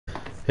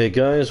Hey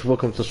guys,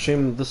 welcome to the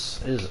stream.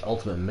 This is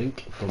Ultimate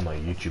Mink from my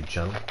YouTube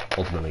channel,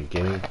 Ultimate Mink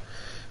Gaming,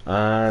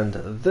 and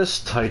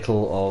this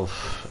title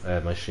of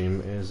my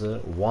stream is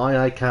Why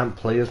I Can't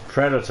Play as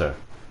Predator.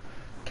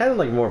 Kind of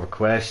like more of a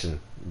question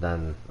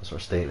than a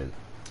sort of statement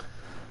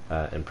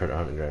in Predator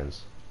Hunting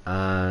Grounds.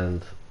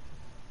 And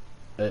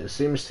it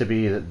seems to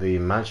be that the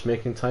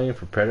matchmaking time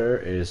for Predator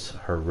is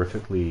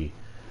horrifically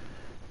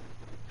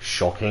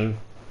shocking.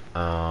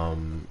 I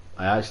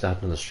actually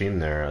happened to stream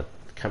there. I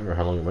can't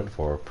remember how long it went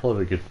for.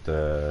 Probably a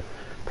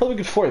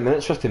good 40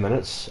 minutes, 50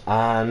 minutes,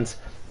 and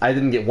I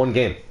didn't get one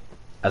game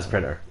as a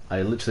Predator.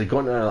 I literally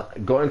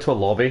got into a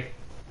lobby,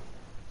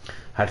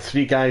 had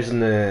 3 guys in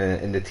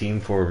the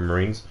team for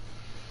Marines.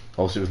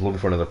 Obviously, it was loading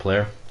for another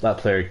player. That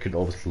player could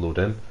obviously load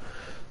in,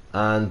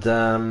 and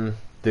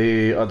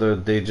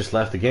they just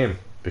left the game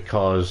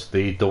because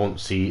they don't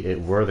see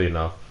it worthy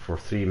enough for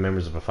 3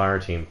 members of a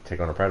fire team to take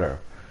on a Predator,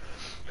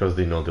 because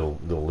they know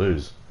they'll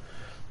lose.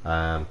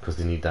 Because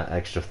they need that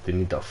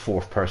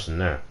 4th person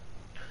there.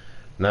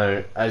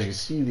 Now, as you can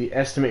see, the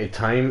estimated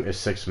time is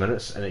 6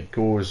 minutes, and it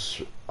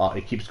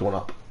keeps going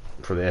up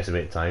for the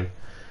estimated time.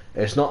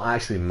 It's not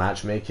actually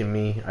matchmaking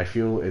me. I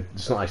feel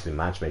it's not actually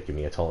matchmaking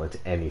me at all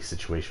into any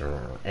situation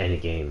or any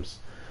games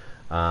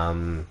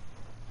as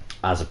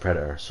a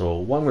Predator. So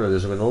what I'm going to do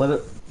is I'm going to let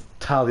it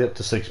tally up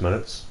to 6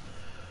 minutes,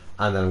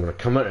 and then I'm going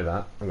to come out of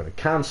that, I'm going to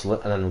cancel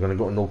it, and then I'm going to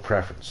go to no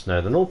preference.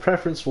 Now, the no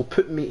preference will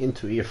put me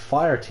into a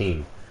fire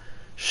team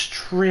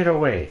straight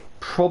away,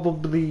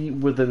 probably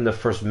within the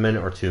first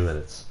minute or 2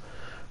 minutes,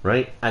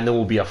 right? And there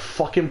will be a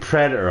fucking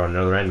Predator on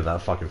the other end of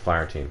that fucking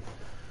fire team,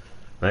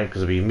 right?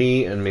 Because it'll be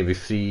me and maybe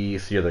three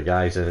other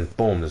guys, and then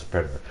boom, there's a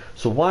Predator.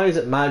 So why is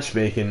it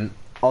matchmaking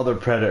other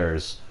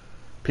Predators,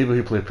 people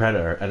who play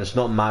Predator, and it's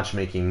not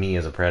matchmaking me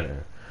as a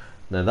Predator?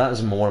 Now that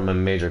is one of my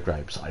major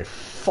gripes. I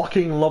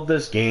fucking love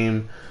this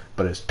game,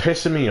 but it's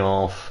pissing me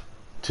off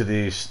to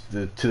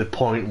the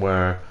point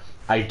where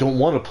I don't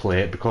want to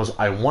play it, because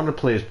I want to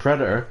play as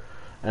Predator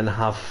and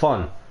have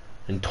fun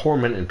and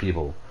tormenting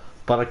people,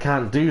 but I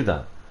can't do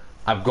that.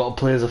 I've got to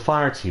play as a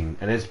fire team,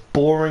 and it's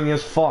boring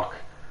as fuck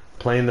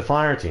playing the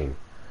fire team,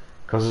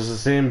 because it's the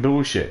same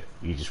bullshit.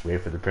 You just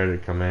wait for the Predator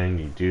to come in,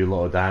 you do a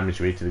lot of damage,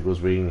 you wait till he goes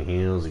waiting and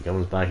heals, he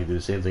comes back, you do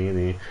the same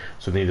thing,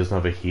 so then he doesn't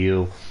have a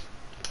heal,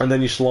 and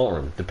then you slaughter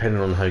him,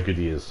 depending on how good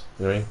he is,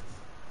 right?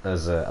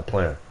 As a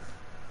player.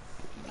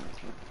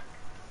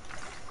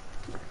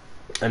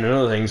 And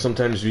another thing,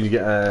 sometimes when you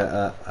get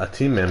a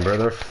team member,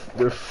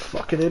 they're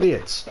fucking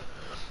idiots.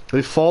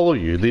 They follow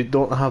you. They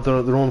don't have their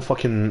own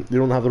fucking. They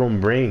don't have their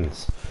own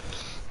brains.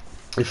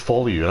 They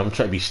follow you, and I'm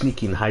trying to be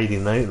sneaky and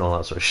hiding out and all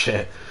that sort of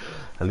shit.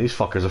 And these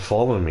fuckers are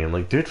following me. I'm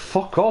like, dude,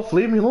 fuck off,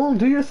 leave me alone,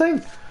 do your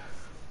thing.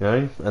 You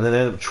know? And then I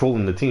end up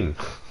trolling the team.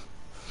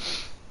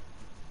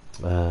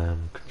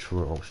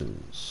 Controller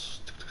options.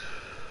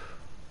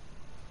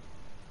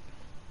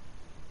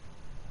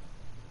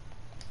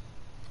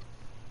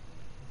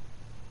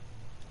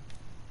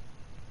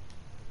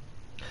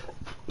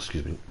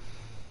 Excuse me.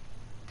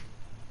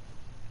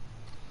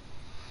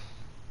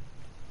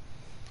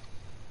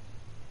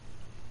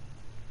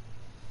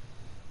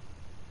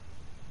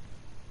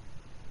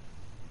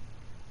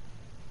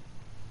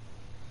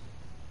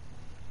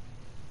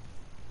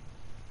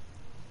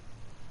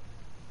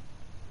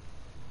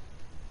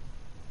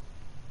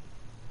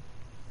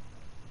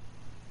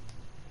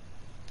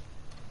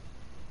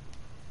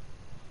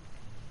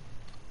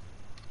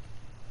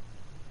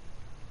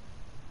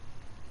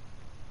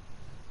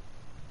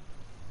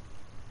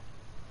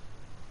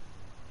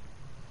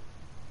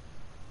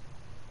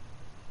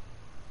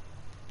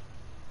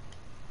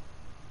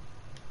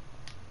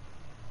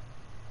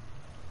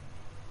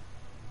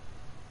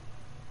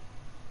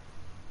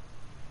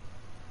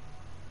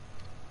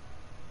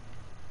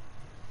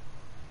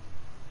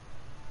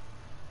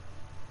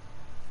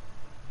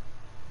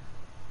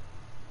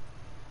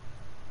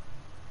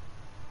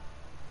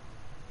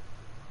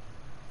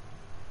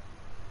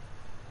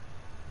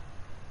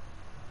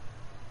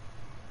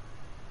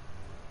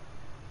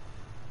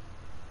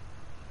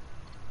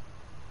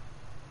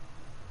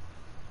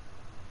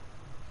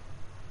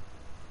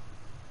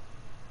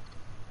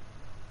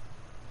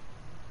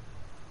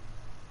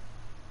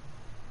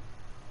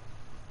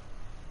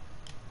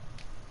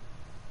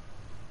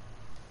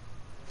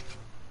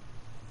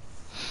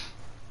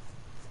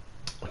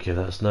 Okay,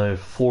 that's now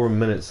 4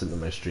 minutes into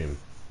my stream.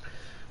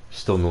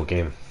 Still no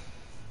game.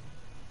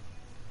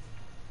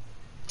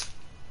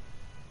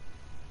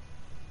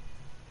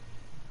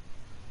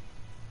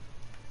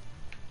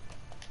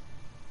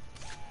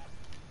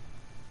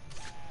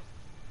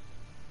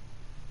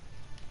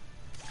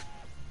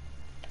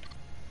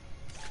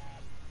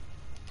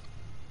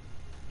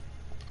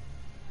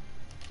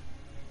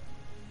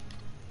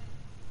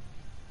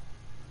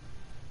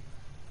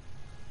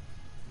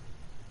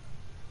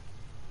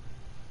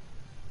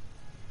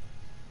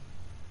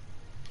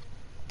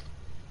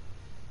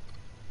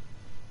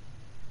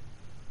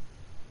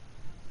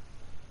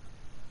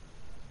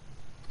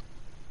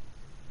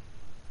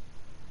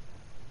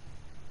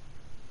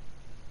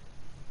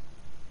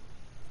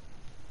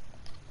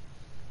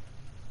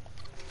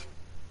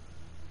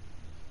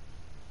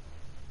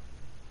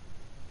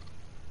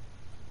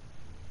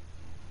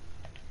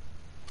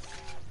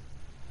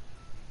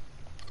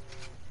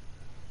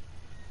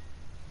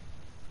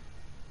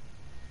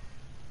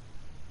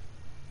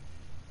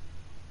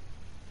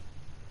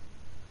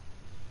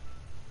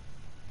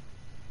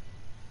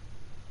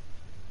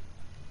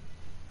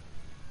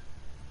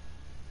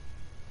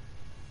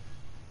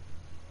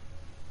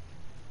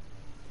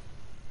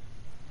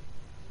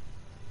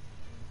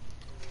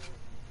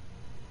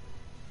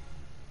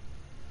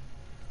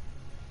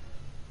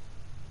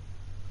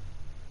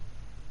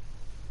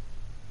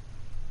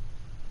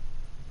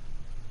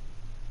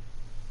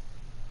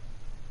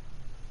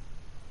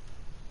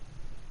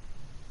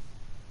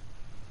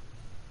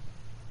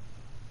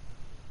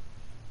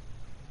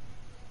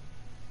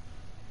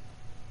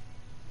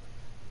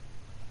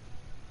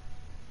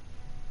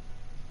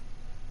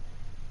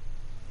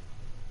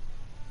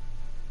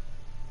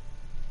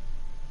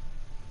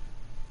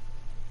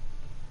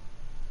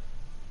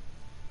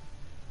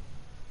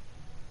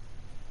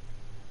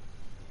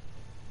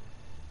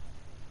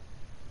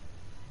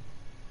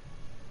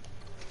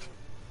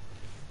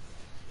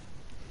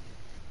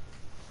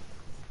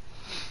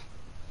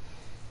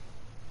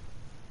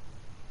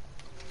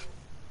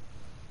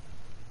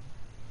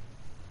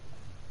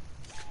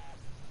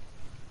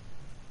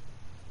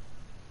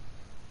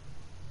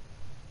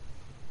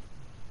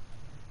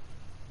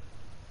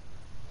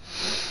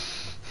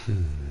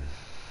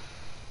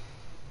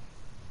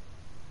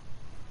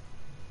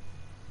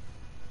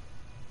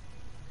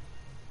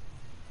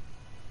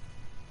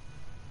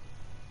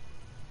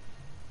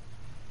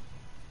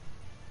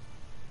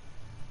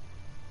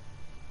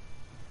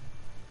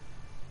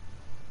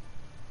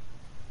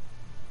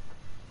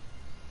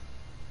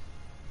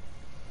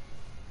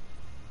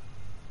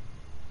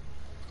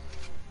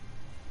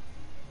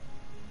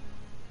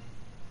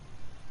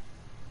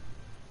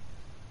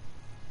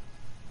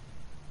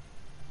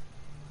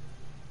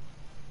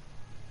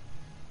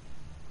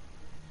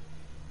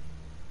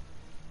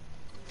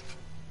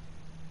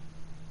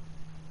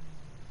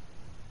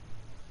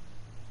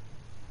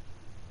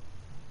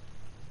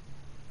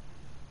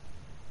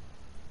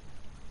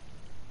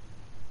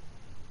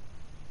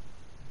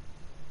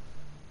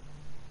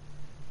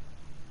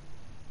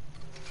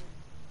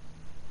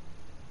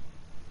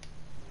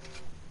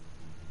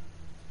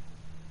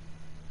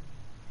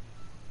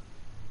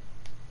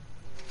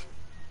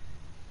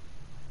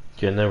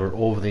 Okay, now we're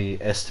over the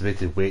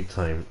estimated wait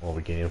time of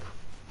a game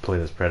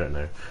playing as Predator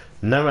now.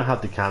 Now I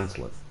have to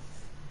cancel it.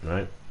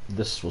 Right?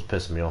 This was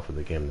pissing me off with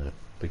the game now.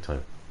 Big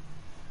time.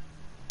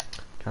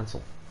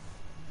 Cancel.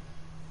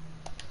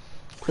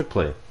 Quick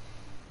play.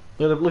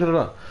 Look at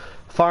that.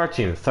 Fire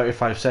team,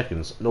 35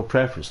 seconds. No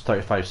preference,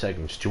 35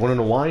 seconds. Do you want to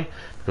know why?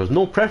 Because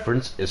no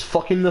preference is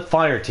fucking the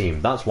fire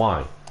team. That's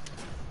why.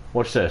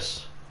 Watch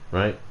this.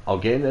 Right? I'll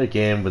get into the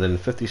game within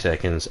 50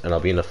 seconds and I'll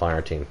be in the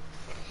fire team.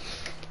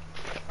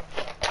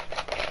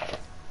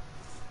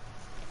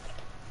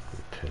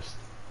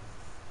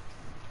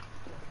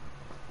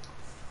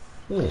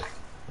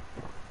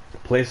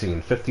 Placing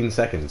in 15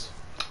 seconds.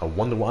 I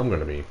wonder what I'm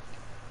going to be.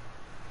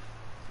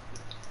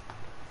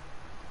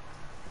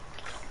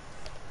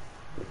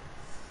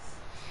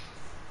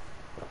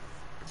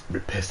 I'd be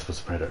pissed if it's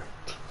a Predator.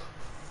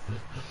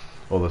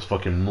 All this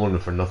fucking moaning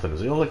for nothing.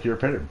 Is it, oh look, you're a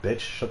Predator, bitch.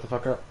 Shut the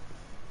fuck up.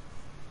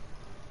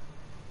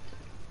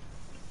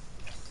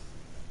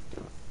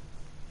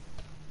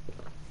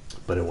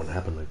 But it won't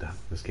happen like that.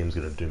 This game's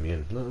going to do me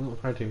in. No,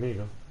 fire team, here you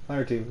go.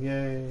 Fire team,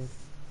 yay.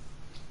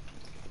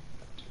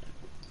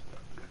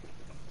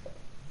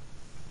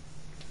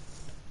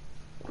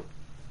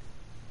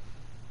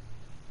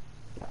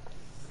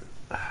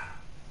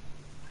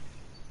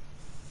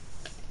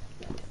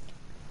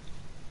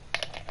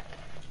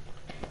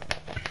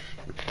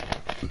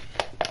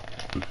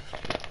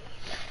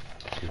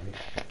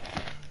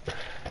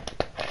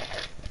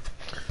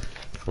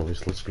 All these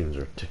little screens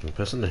are ticking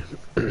piss, aren't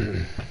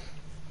they?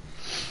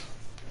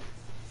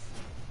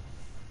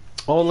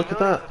 Oh, look at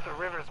that!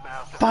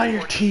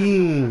 Fire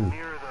team!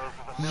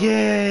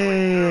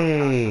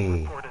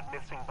 Yay!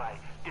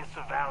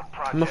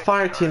 I'm a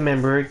fire team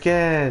member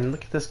again!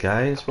 Look at this,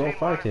 guys. We're all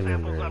fire team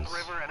members.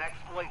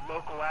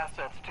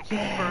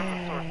 Yay!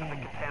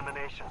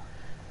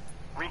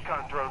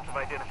 Recon drones have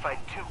identified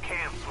 2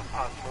 camps with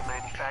possible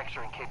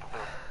manufacturing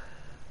capability.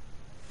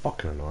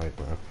 Fucking annoyed,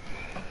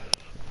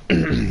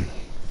 man.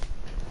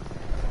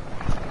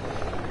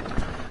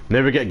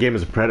 Never get a game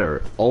as a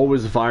Predator.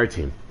 Always a fire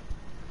team.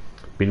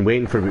 Been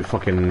waiting for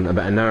about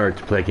an hour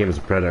to play a game as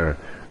a Predator,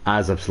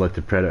 as I've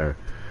selected Predator.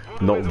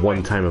 Not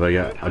one time have I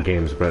got a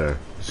game as a Predator.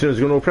 As soon as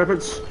you go no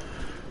preference,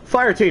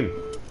 fire team!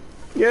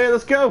 Yeah,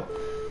 let's go!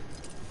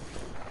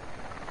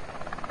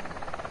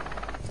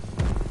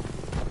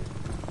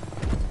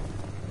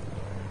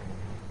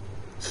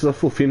 This is a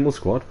full female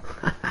squad.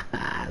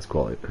 That's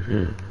quality.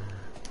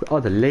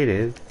 Oh, the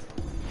ladies.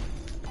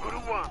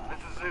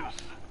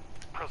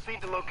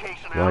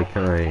 Why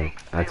can't I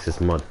access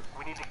mud?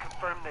 We need to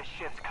confirm this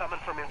shit's coming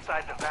from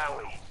inside the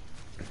valley.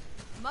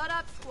 Mud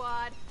up,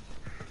 squad.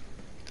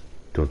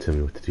 Don't tell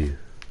me what to do.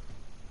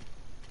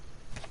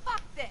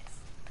 Fuck this.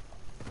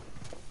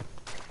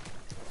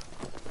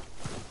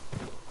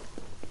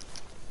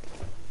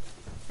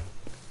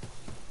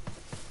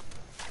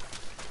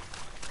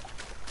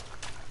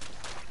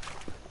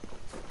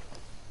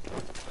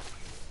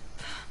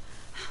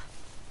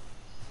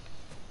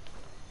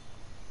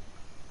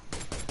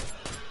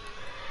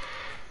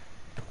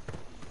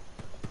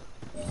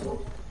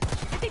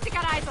 I think they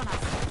got eyes on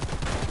us.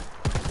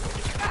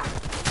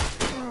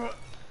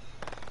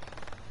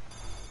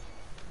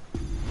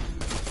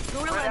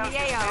 Gorilla in the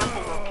AO.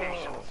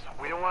 Locations.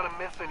 We don't want to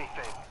miss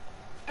anything.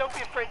 Don't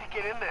be afraid to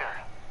get in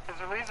there.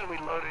 There's a reason we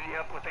loaded you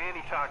up with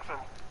antitoxin.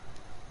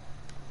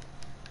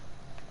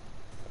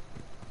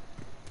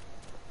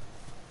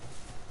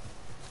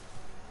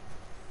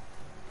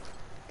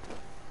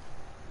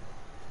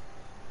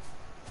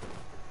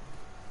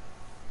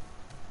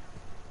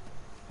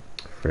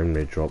 Frame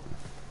rate drop.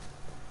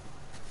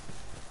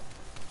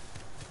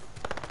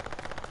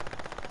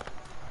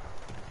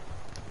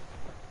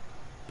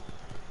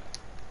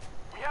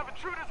 We have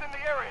intruders in the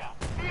area.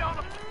 Be on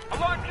the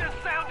alarm just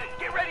sounded.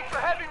 Get ready for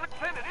heavy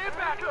resistance.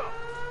 Impact up.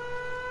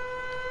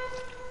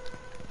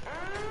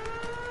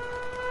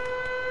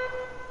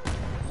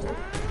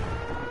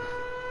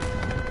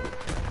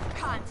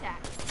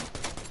 Contact.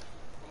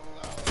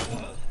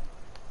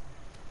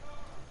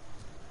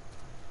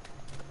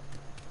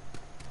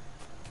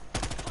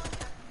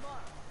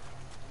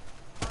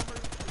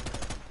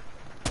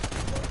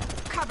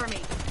 Cover me.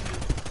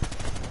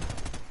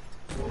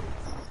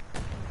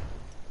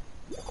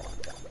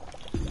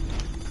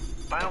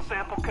 Final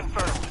sample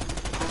confirmed.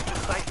 Move to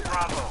Site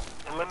Bravo.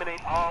 Eliminate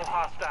all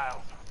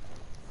hostiles.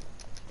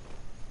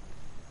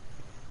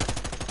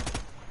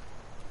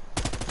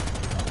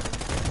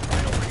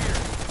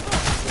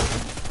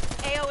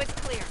 AO is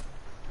clear.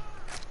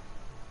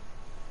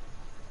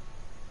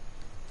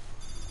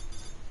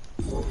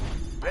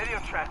 Radio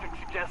traffic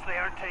suggests they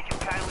aren't taking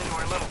kindly to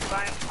our little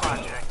science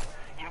project.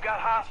 You've got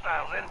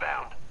hostiles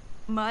inbound.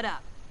 Mud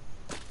up.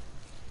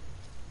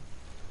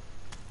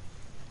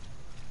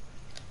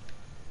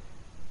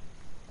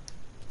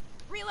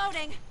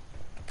 Reloading.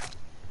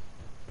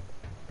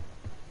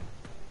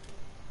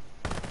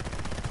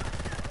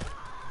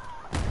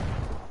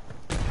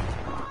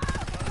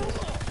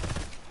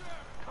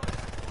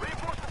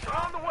 Reinforcements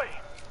are on the way.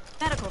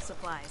 Medical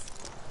supplies.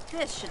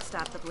 This should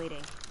stop the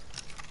bleeding.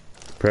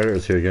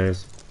 Predators here,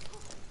 guys.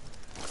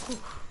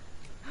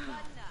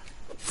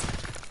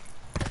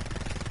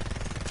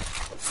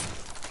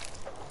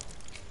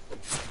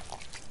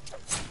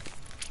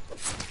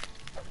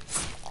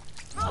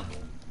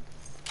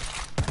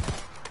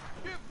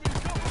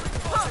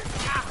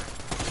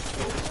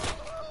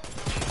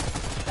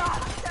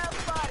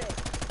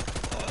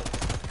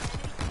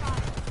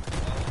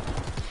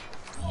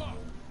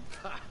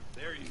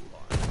 There you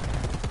are.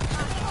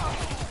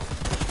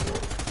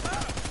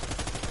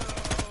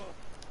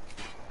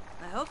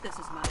 I hope this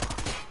is mud.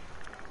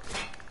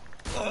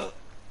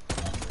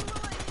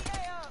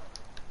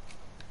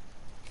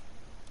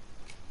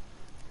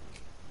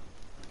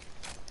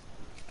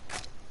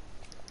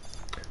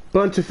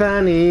 Bunch of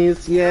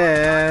fannies,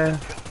 yeah.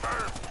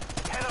 Confirmed.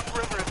 Head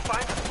upriver and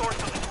find the source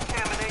of the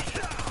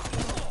contamination.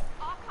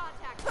 All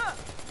contact.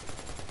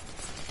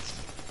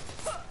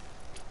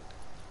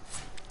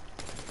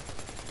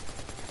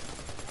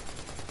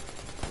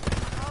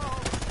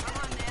 Oh, come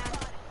on, man.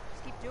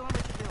 Just keep doing what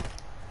you're doing.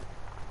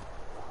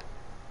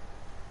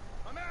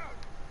 I'm out.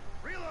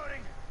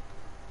 Reloading.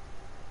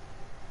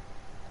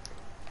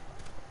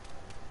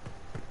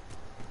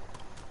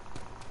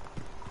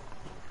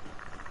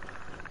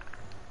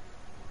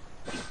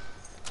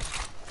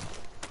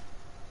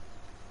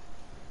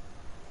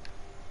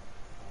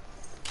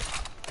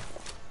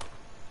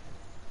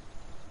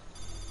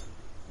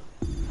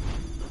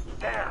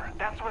 There.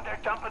 That's where they're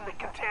dumping the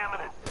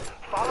contaminant.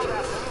 Follow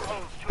that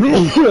blue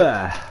hose to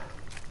it.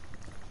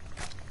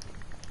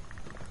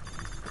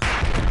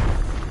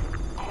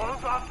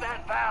 Close off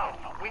that valve.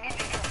 We need to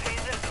contain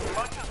this as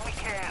much as we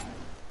can.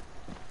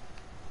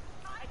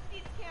 I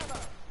see the camera.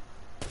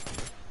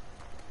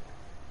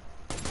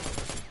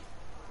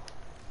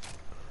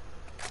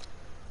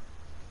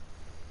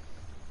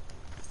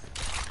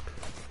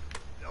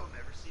 They'll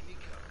never see me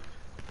coming.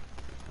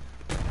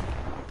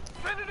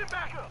 Send it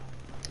back up.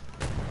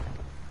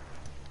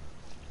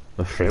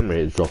 The frame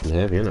rate is dropping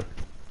heavy, isn't it?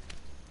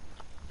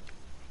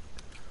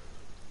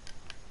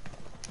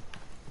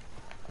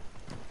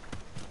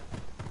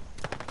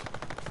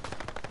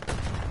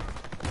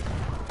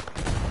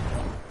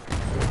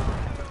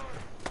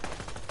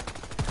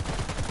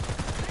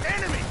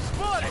 Enemy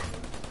spotted.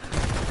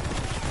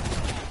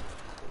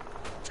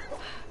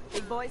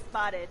 Big boy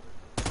spotted.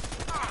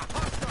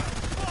 Hostile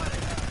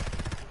spotted.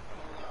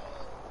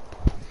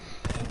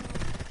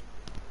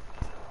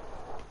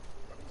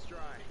 Weapons dry.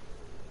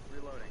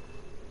 Reloading.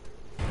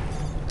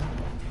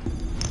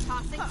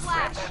 Tossing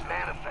flash. That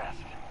manifest.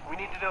 We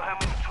need to know how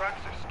many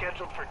trucks are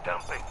scheduled for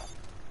dumping.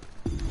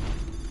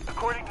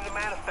 According to the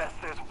manifest,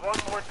 there's one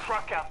more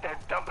truck out there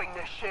dumping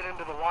this shit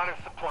into the water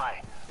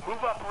supply.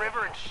 Move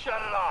upriver and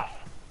shut it off.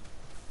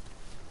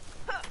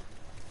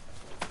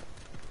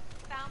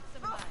 Found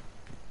some mud.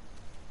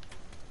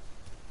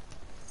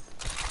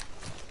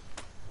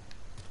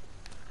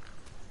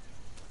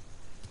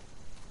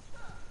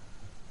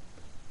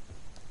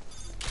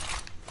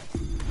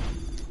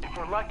 If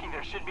we're lucky,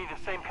 there should be the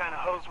same kind of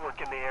hose work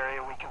in the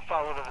area we can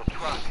follow to the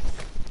truck.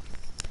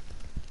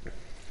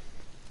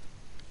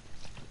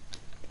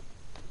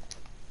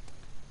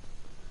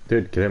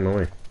 Dude, get out of my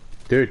way.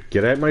 Dude,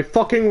 get out my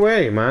fucking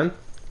way, man.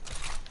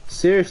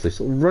 Seriously,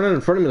 stop running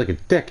in front of me like a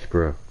dick,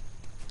 bro.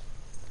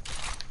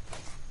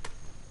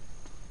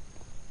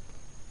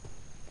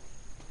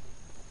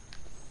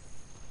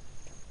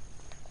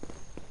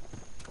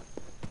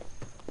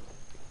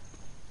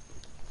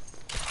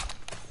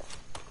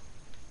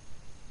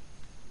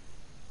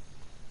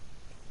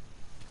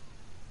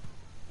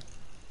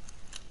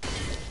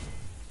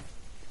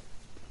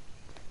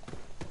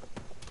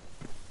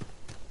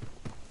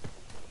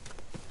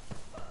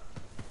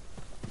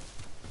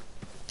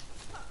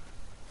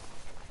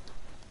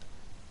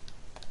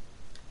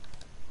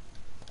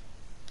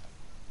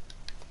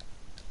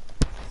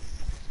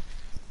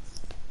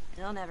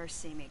 They'll never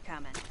see me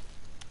coming.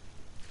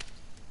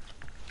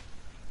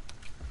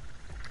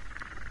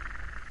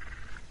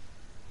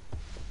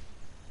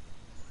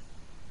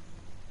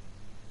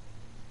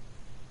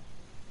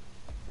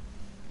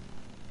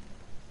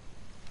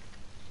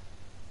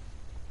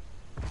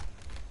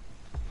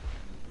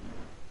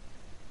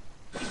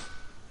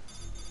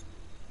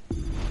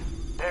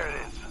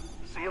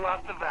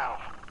 off the valve.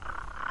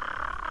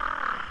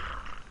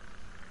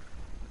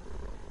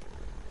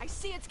 I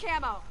see its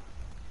camo.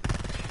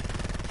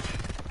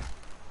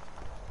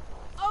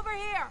 Over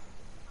here.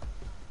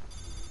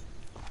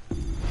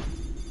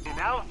 The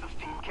analysis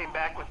team came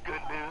back with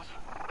good news.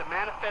 The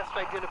manifest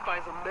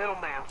identifies a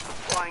middleman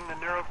supplying the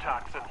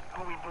neurotoxin,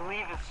 who we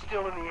believe is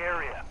still in the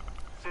area.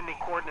 Sending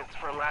coordinates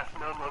for a last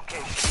known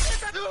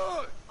location.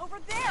 Over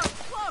there.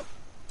 Close.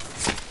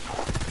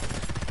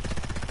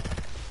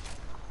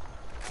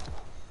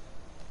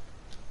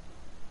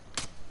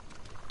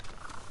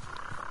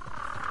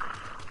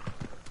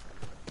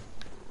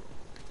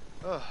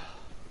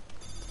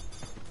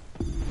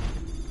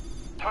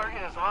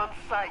 Target is on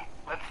site.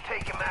 Let's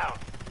take him out.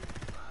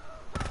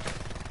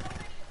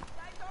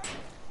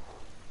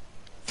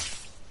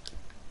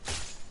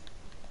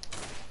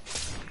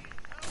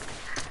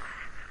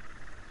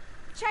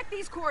 Check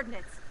these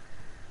coordinates.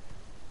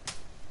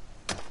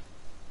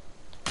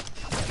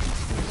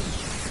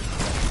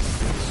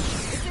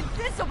 It's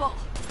invisible.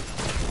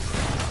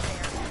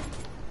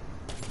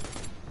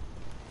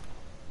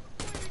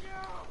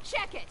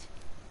 Check it.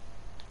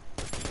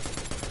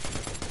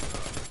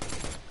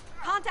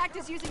 Contact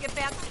is using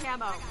advanced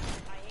camo.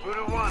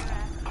 Voodoo 1,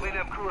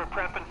 cleanup crew are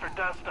prepping for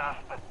dust-off,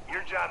 but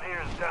your job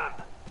here is done.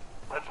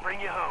 Let's bring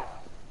you home.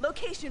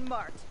 Location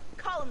marked.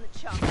 Call in the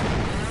chunk.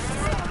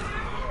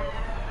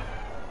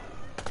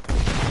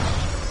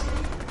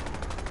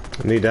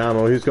 Need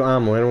ammo. Who's got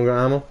ammo? Anyone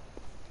got ammo?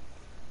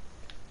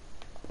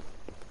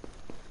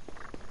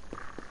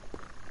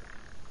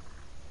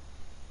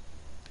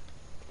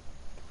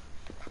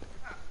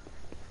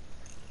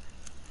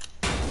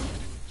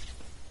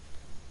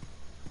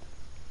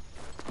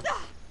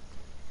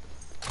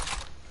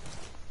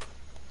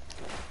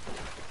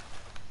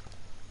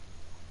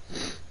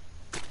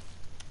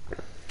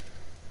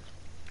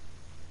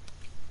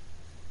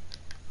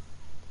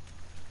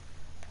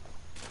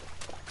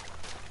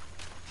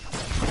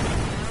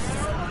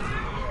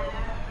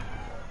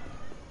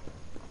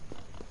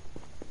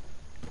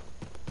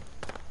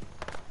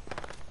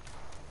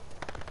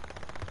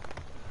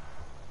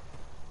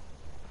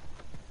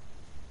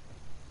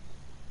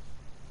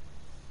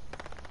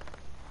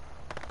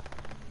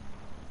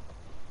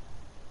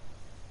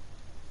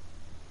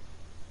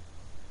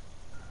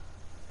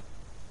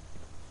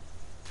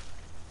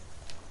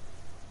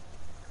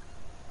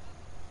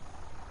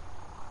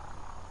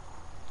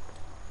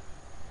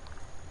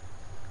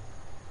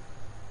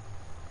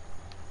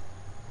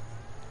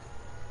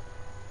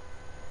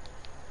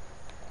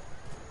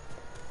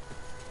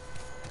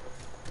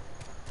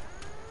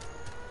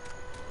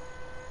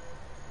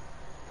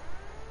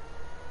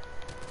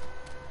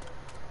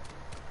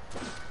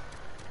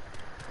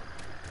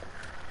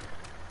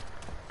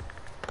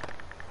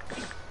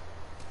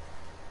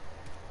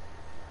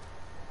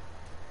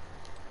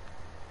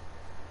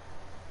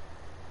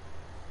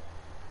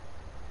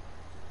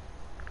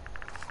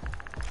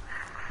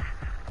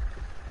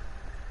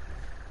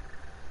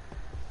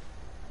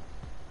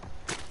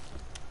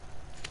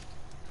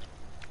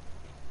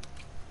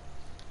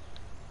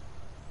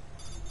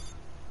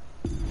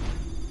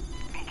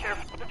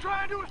 They're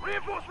trying to do is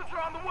reinforcements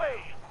are on the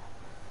way.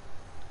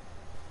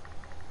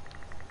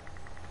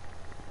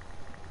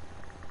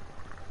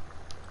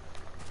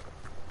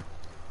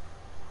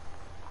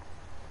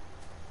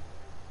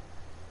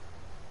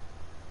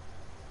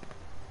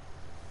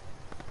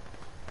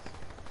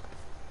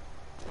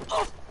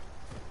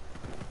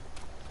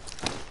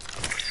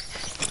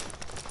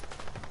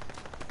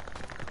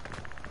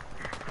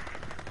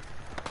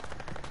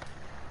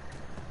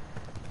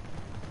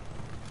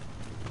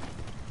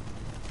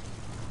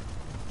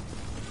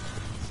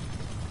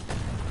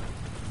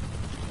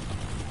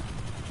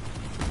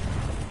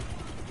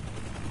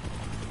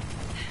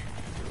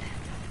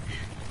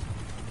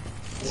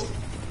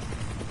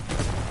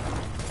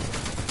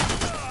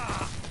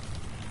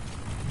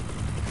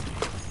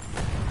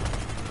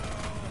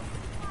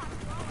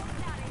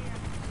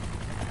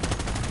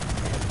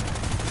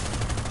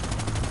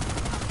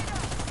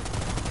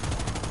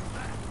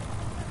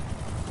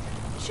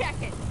 Check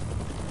it.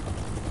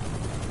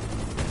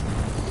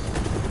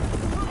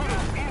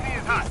 Easy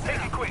is hot.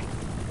 Take it quick.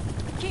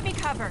 Keep me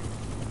covered.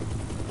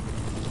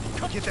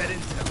 Get that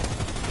intel.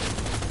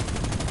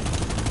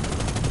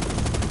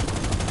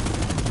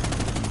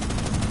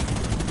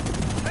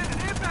 Send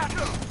it in back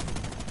up.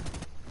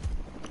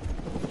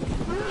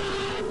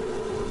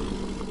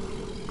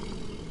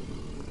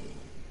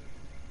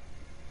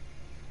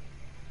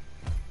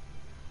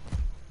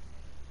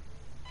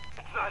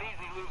 It's not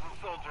easy losing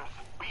soldiers,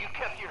 but you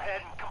kept your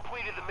head and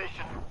completed the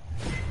mission.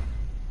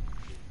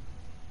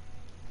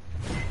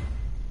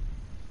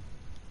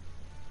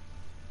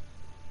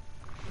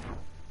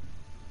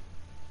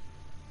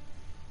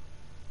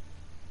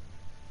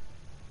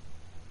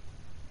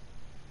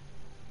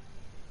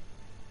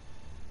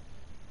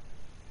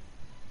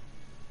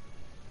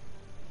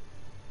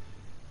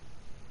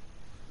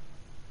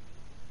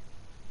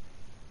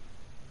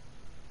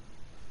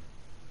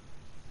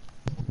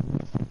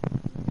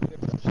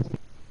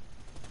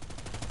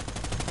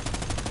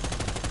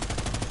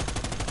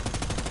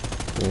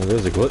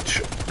 there's a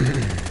glitch.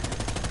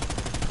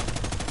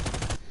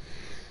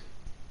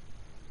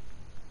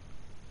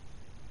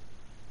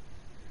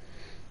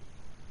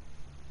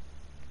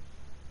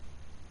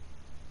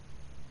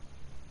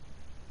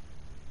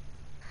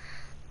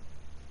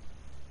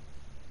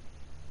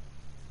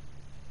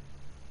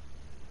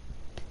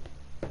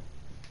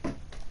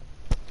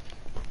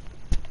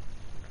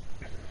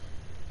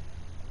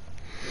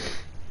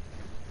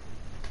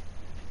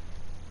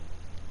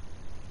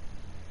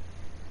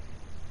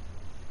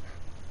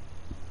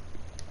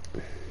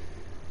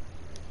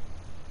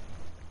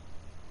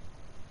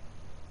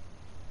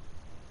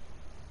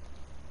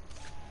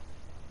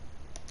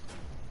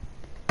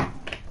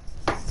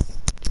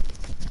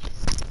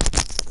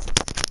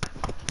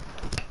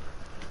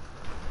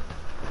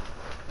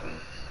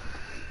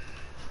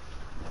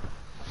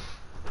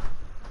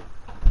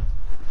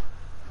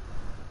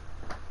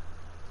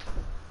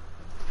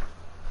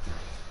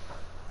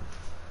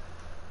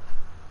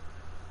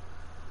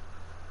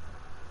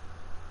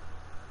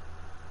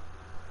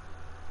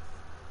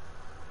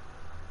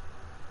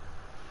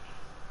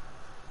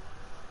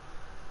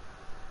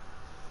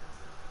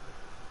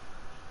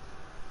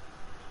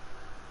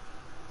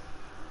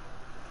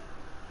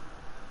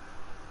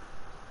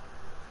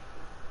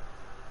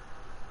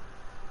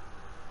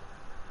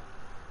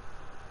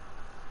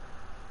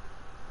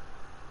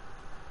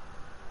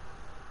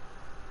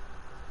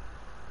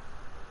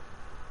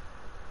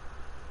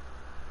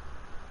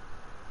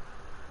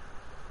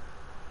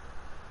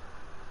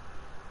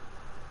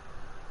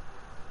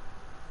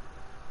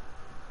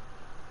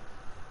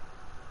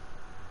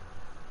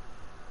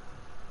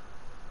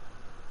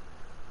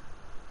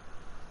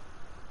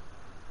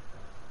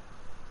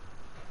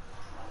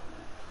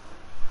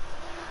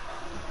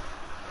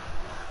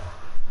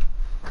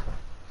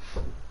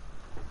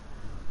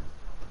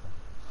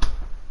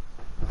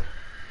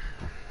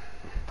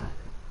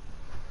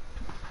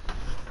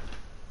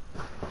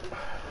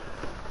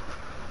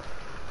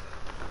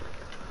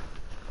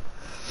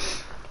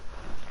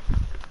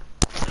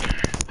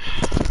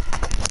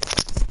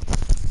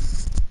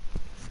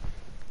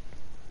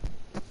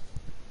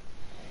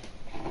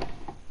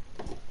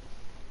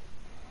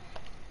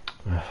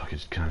 Fuck it,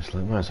 just cancel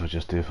it. Might as well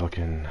just do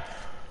fucking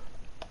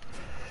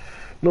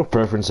no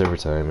preference every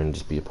time and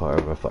just be a part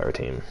of a fire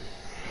team.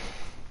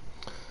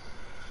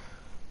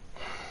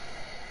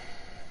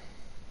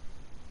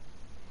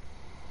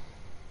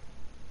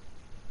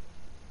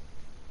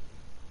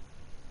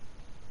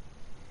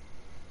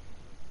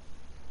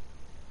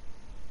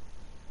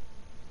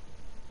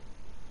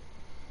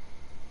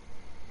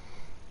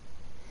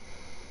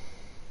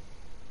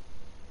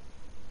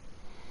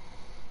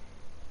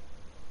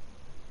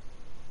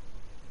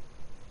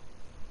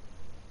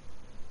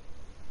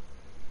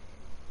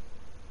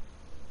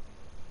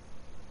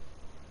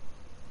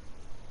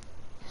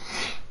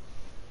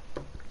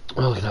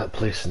 Oh, look at that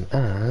placing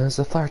as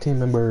a fire team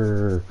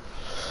member.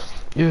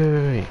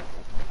 Yay!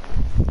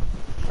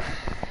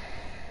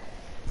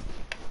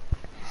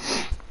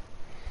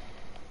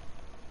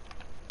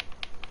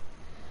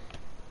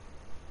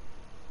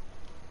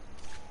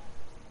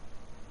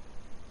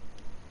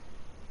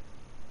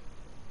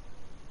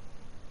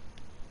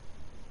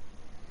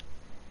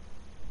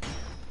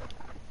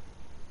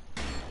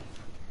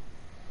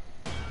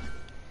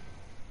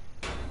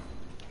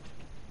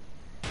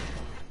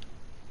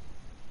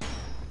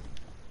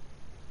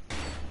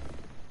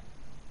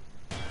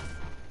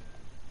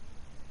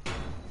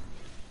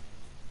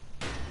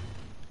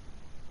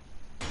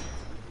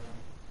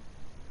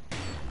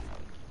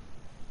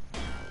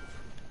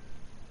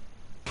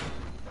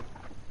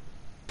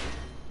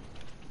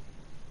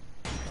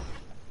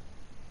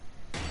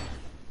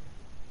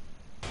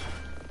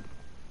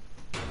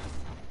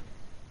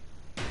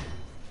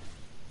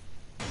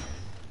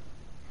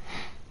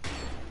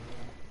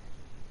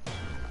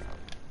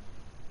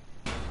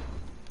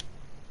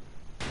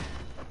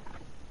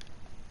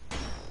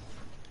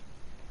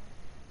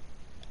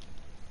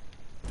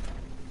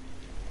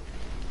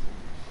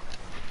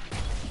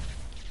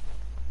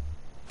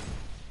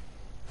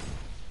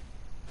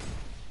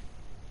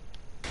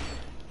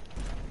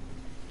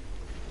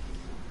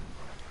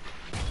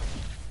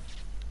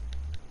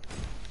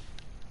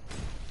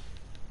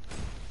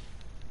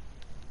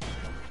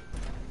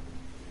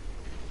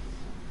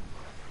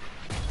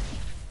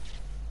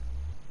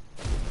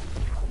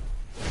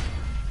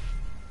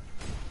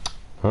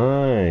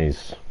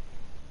 Nice.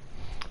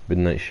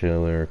 Midnight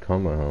Sheller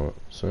combat helmet.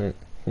 Sweet.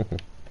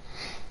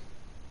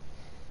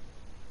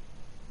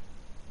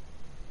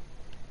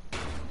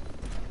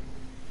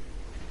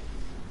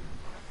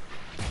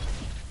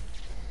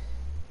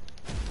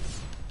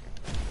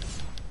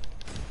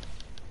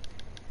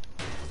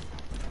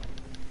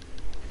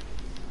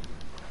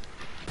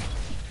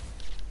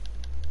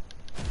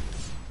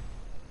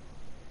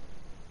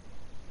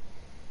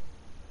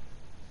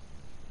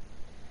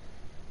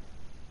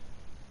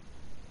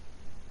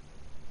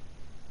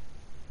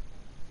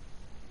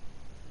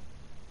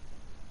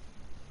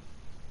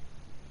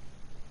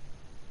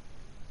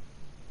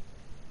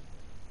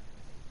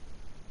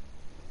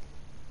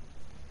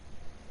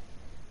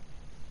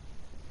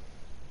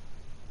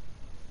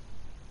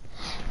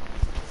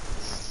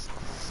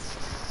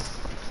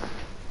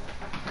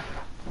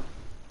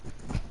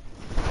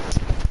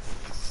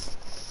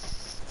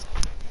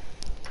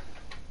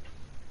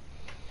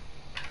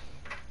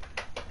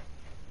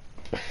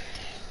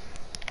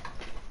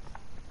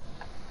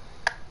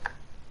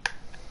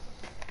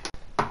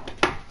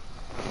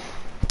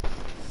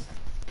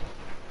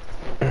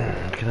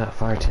 Fucking that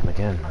fire team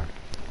again, man.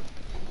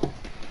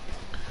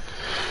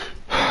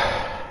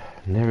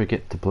 Never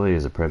get to play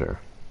as a predator.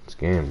 It's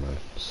game, man.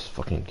 It's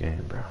fucking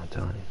game, bro. I'm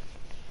telling you.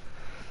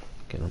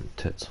 Get on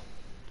the tits.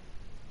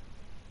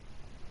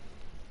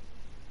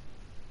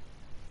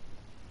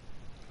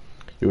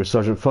 You were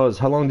Sergeant Fuzz.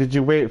 How long did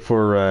you wait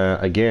for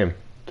a game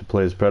to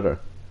play as Predator?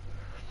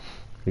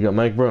 You got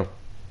Mike, bro?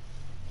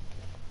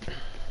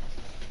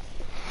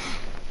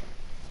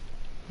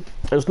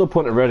 There's no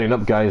point in readying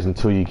up guys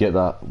until you get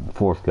that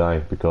fourth guy,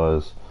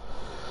 because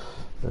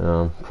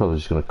probably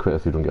just gonna quit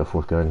if you don't get a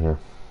fourth guy in here.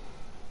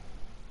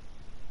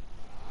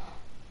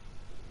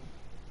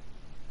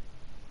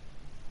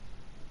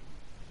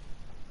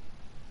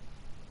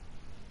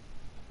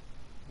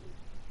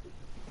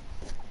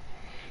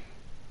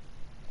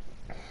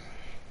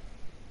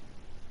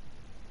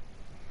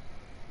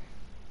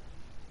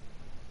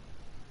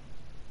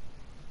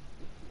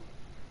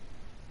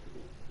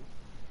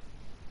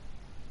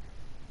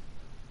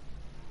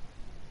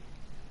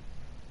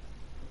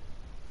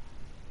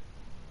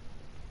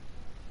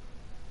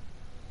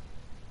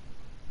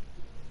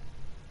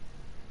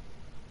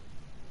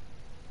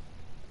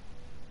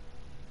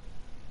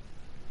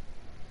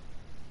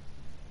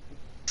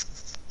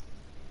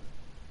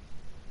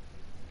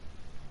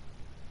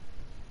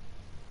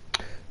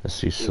 Let's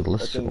see,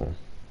 Solicitor.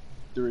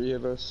 3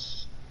 of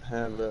us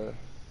have a...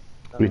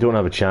 We don't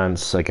have a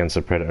chance against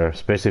a Predator,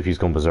 especially if he's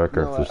gone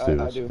Berserker. No, If there's two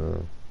I of us.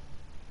 do.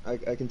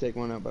 I can take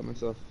one out by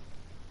myself.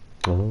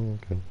 Oh,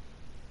 okay.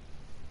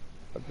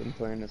 I've been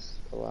playing this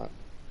a lot.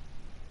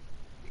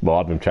 Well,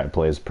 I've been trying to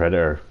play as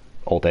Predator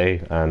all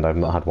day, and I've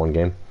not had one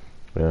game.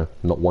 Yeah,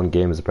 not one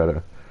game as a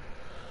Predator.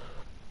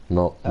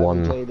 Not I one.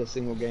 haven't played a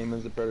single game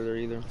as a Predator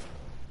either.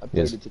 I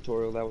played Yes. a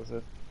tutorial, that was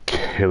it.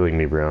 Killing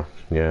me, bro.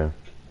 Yeah.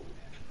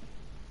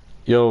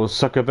 Yo,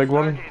 sucker, big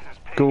one.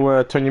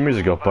 Go turn your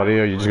music up, buddy,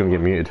 or you're just gonna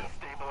get muted.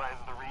 Destabilize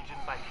the region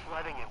by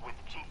flooding it with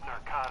cheap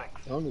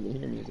narcotics. I don't even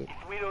hear music.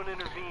 If we don't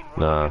intervene,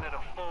 we're Nah. looking at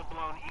a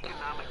full-blown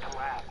economic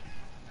collapse.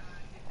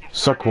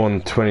 Suck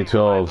won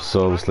 2012,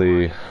 so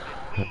obviously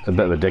a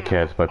bit of a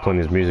dickhead by playing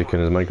his music in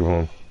his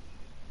microphone.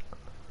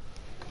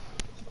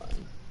 It's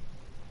fine.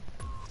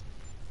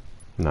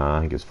 Nah, I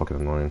think it's fucking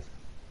annoying.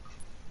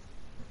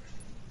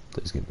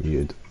 Let's get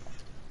muted.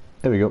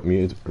 There we go,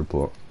 muted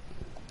report.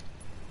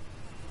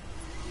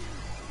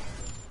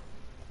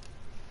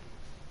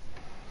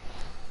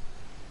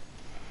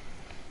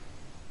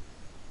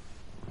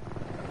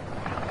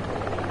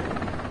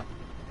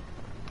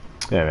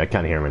 Yeah, I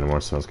can't hear him anymore,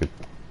 so that's good.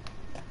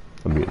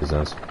 I'll mute his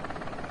ass.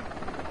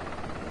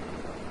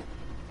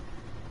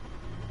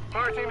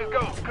 Fire team is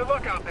go. Good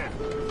luck out there.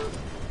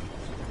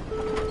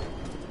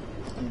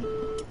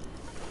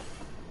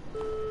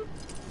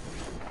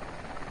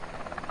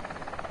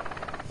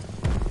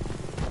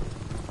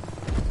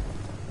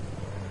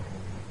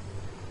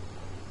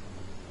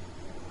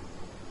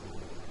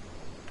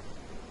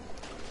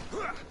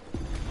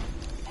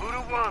 Voodoo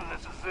 1,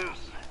 this is Zeus.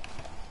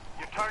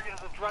 Your target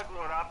is a drug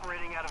lord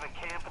operating out of a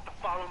camp at the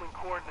following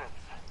coordinates.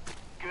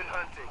 Good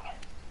hunting.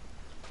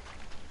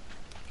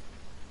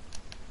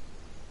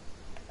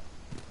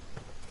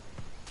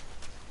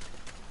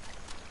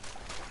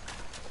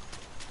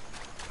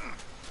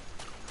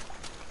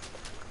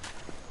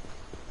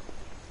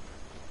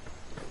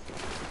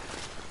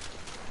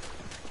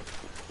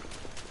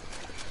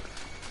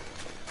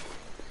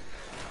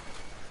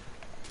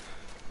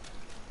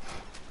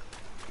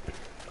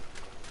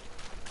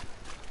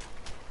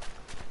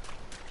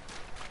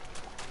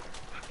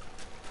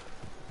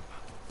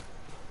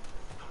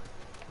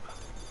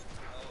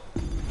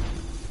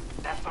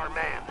 That's our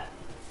man.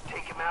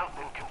 Take him out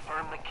and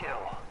confirm the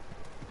kill.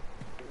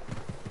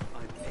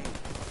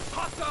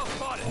 Hostile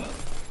spotted!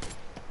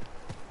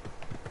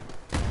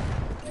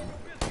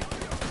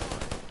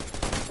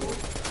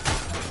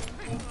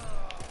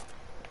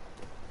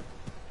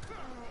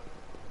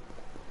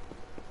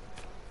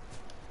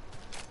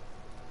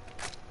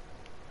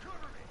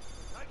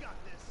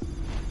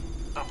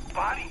 A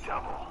body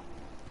double.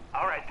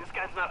 Alright, this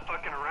guy's not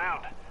fucking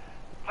around.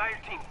 Fire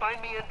team,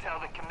 find me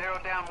intel that can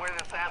narrow down where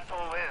this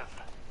asshole is.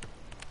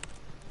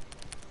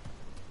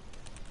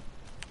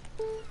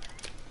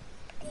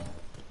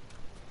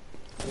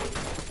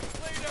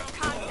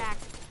 Contact.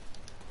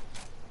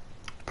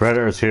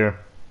 Predator's here.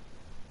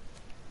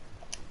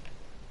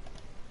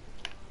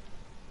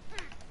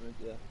 Right,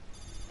 yeah.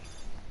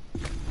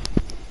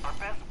 Our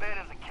best bet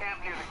is a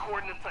camp near the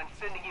coordinates I'm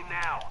sending you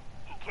now.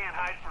 He can't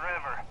hide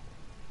forever.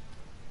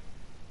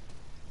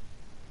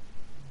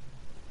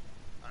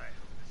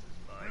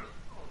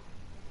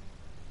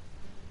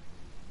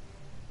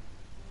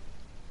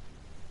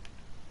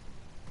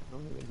 I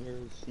don't even hear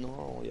his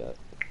snarl yet.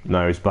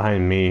 No, he's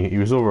behind me. He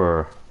was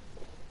over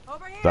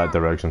Over here. that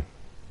direction.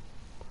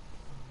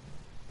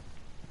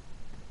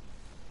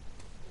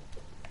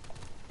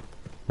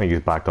 I think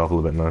he's backed off a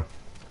little bit now.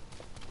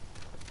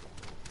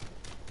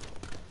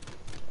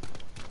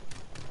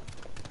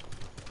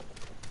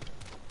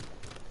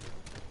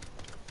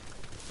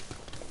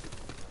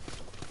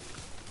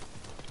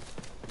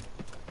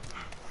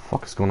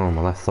 Fuck is going going on with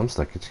my left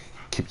thumbstick? It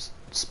keeps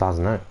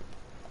spazzing out.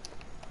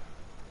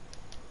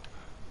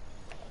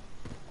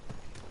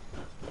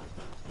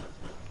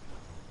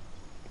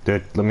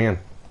 Dude, let me in.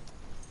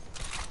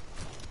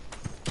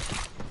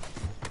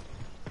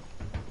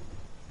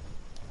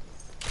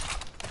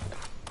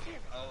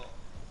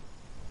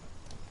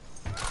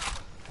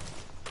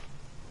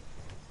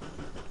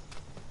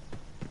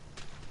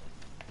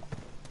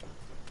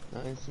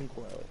 Nice and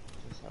quiet.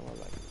 Just how I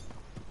like it.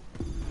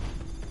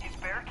 He's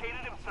barricaded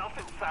himself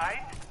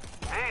inside?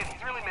 Man,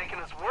 he's really making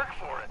us work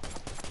for it.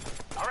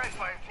 Alright,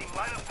 fire team,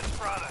 light up this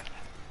product.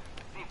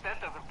 See if that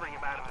doesn't bring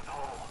him out of his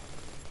hole.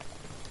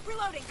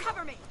 Reloading,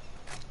 cover me!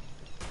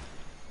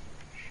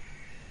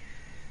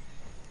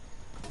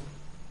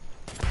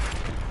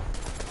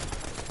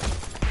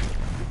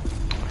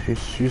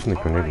 She's using the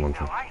grenade Alright,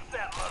 launcher. now ice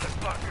that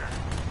motherfucker.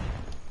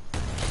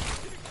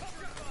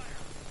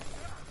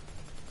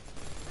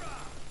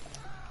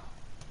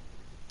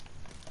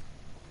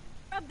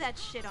 Rub that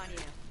shit on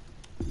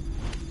you.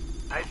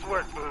 Nice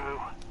work, Voodoo.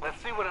 Let's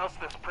see what else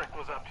this prick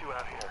was up to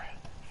out here.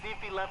 See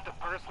if he left a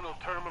personal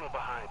terminal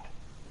behind.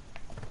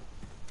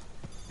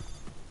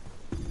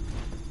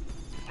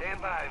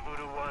 Stand by,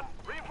 Voodoo 1.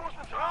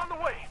 Reinforcements are on the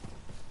way.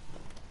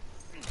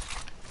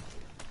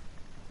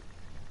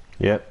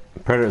 Yep,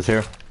 Predator's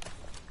here.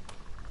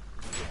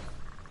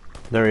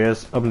 There he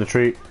is, up in the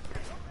tree.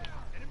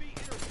 Enemy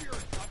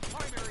interference on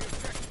primary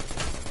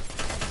objective.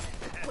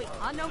 Wait,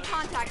 unknown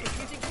contact is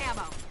using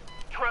camo.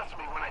 Trust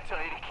me when I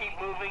tell you to keep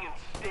moving and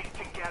stick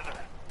together.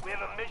 We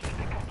have a mission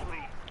to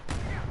complete.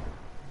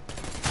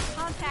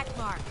 Contact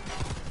mark.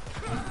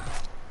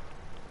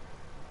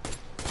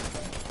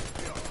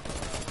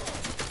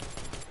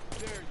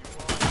 There you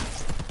are.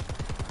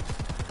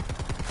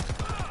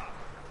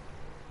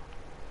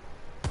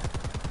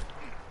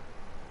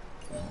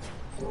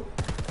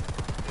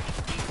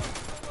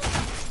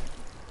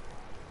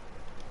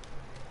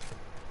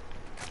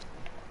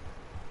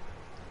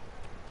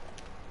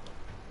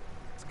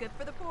 It's good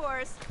for the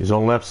pores. He's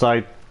on left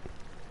side.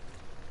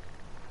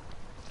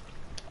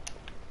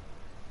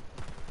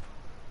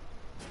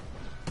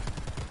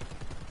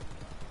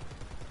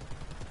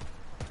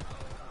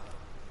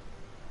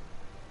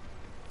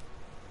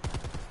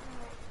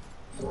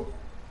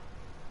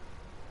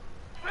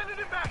 Sending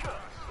it back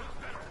up.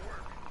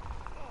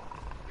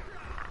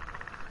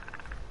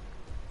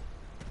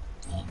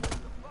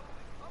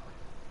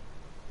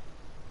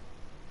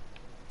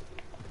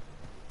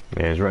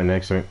 Yeah, he's right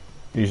next to me,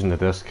 using the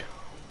disc.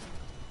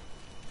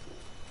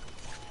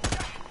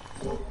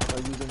 I'm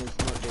using a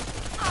smart disc.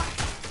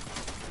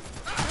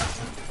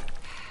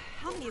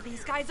 How many of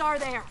these guys are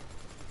there?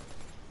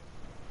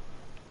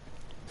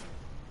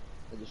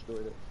 I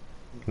destroyed it.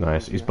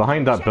 Nice. He's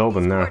behind that Check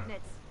building these there.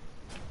 coordinates.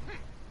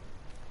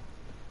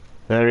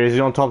 There he is.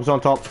 He's on top. He's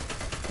on top.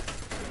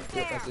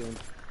 Yep, I There. see him.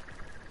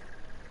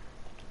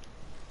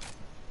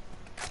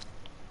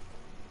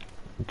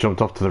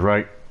 Jumped up to the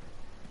right.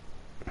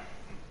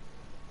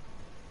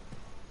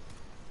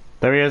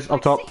 There he is, up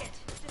I top. see it.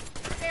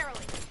 Just barely.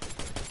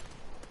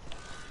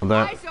 Up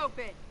there. Eyes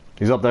open.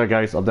 He's up there,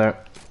 guys. Up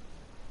there.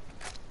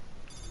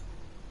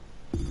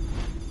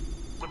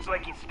 Looks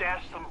like he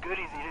stashed some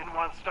goodies he didn't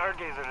want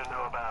Stargazer to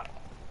know about.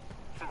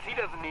 Since he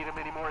doesn't need them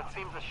anymore, it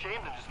seems a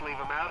shame to just leave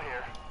him out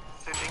here.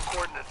 Sending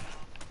coordinates.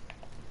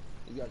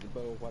 You got the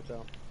bow, watch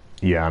out.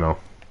 Yeah, I know.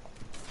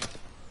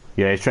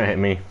 Yeah, he's trying to hit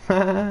me.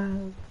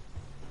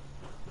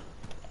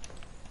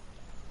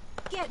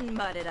 Getting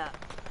mudded up.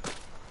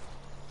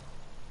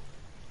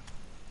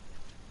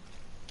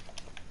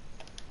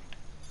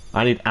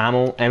 I need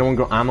ammo. Anyone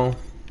got ammo?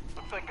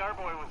 Looks like our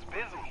boy was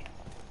busy.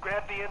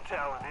 Grab the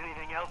intel and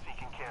anything else he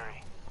can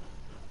carry.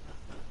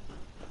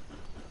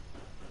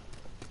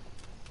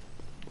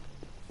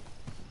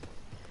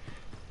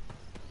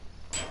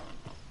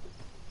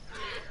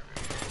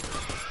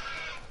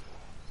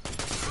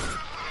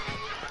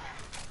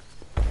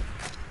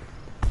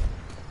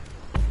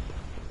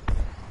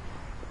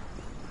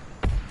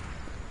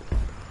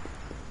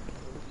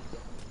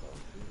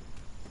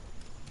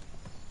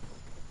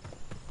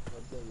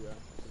 There you are.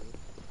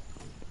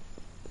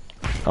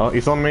 Oh,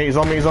 he's on me. He's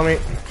on me. He's on me.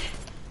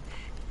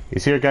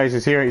 He's here, guys.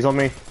 He's here. He's on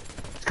me.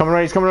 He's coming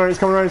around. He's coming around. He's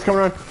coming around. He's coming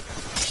around.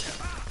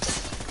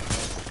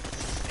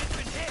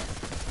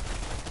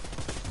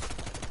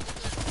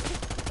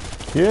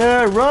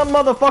 Yeah, run,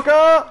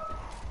 motherfucker!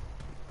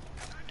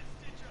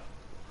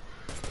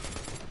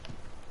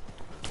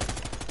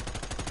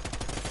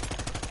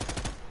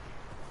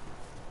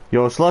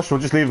 Yo, Slush, we'll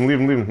just leave him, leave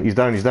him, leave him. He's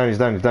down, he's down, he's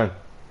down, he's down.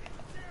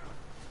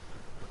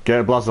 Get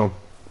a blast zone.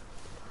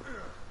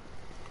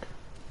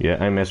 Yeah,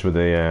 I mess with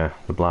the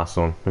blast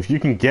zone. If you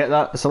can get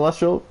that,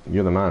 Celestial,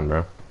 you're the man,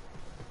 bro.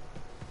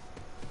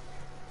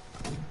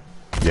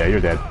 Yeah, you're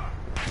dead.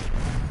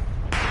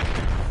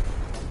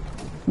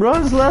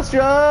 Run,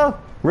 Celestial!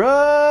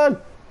 Run!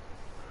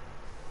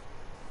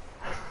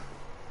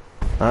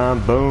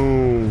 And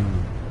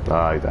boom!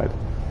 Ah, he died.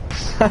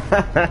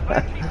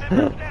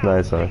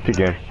 Nice, man. Good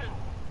game.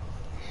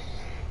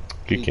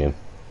 Good game.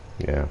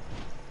 Yeah.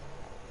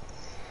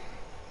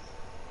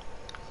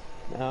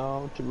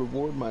 Now to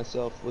reward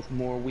myself with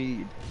more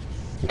weed.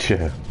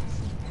 Yeah.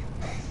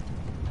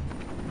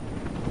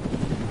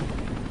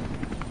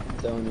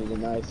 Telling you the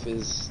knife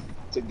is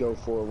to go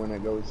for when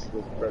it goes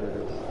with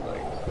predators.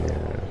 Like, Yeah.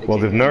 they Well,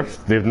 can't handle it.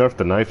 they've nerfed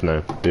the knife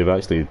now. They've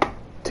actually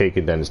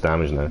taken down its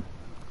damage now.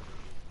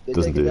 They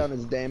Doesn't take it do. down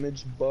as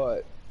damage,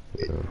 but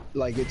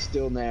like it's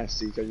still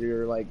nasty because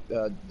you're like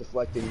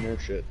deflecting their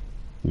shit.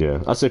 Yeah,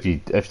 that's if you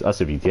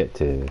get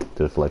to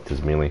deflect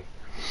his melee.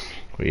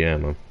 But yeah,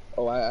 man.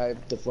 Oh, I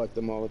deflect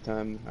them all the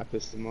time. I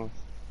piss them off.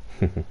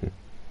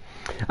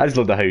 I just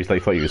loved how he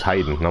thought he was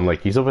hiding, and I'm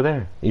like, he's over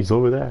there, he's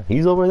over there,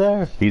 he's over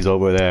there, he's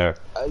over there.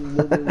 I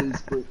literally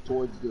sprint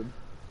towards them.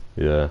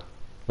 Yeah,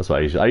 that's what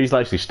I usually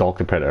actually stalk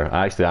the predator.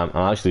 I'm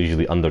actually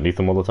usually underneath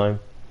him all the time.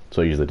 That's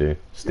what I usually do.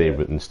 Stay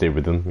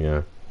with them.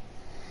 Yeah.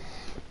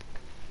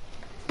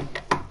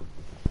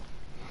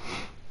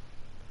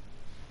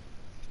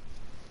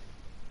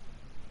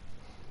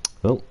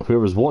 Well,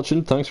 whoever's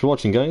watching, thanks for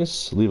watching,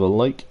 guys. Leave a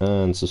like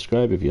and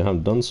subscribe if you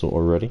haven't done so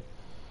already.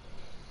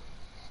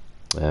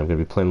 I'm going to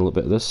be playing a little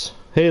bit of this.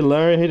 Hey,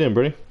 Larry. Hey, doing,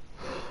 buddy?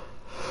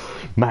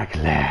 Mac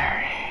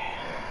Larry.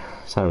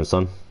 Siren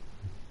son.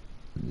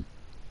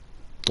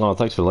 Oh,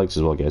 thanks for the likes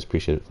as well, guys.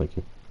 Appreciate it. Thank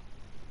you.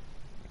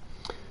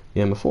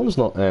 Yeah, my phone is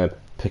not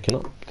picking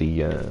up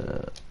the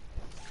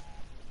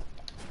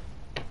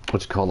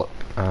what you call it?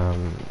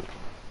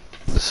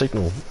 The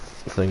signal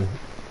thing.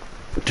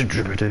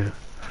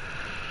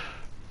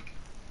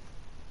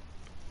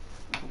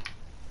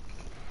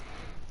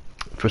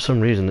 For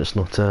some reason, it's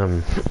not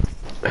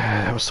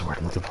what's the word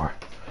I'm looking for?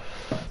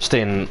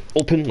 Staying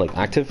open, like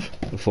active,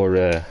 for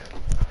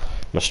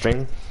my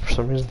stream. For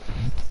some reason,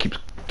 keeps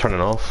turning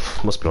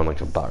off. Must be on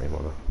like a battery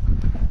mode.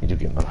 You do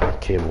get my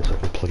cable so I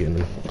can plug it in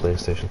the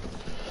PlayStation.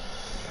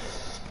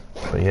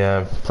 But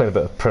yeah, playing a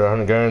bit of Predator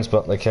Hunting Grounds,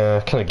 but like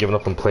kind of given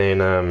up on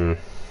playing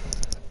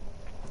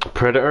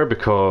Predator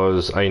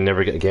because I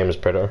never get a game as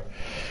Predator.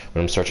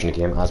 When I'm searching a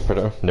game as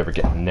Predator, I never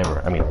get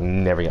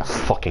a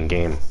fucking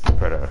game as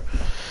Predator.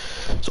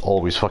 It's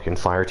always fucking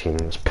Fireteam.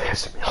 It's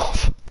pissing me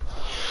off.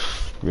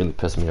 Really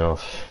pissing me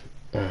off.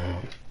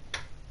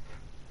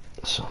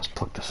 So let's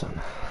plug this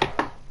in.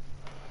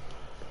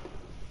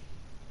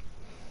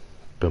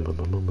 Boom, boom,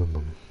 boom, boom, boom,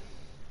 boom.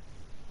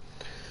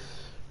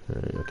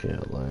 Right, okay,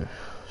 I'll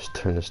just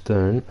turn this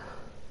down.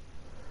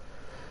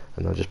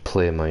 And I'll just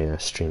play my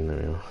stream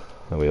there.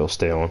 That way it'll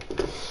stay on.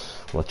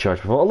 I'll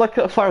charge before. Oh, look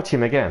at a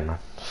Fireteam again.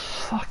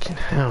 Fucking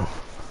hell.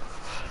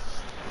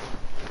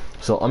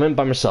 So I'm in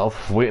by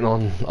myself, waiting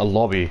on a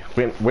lobby,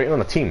 waiting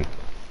on a team,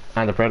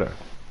 and a Predator.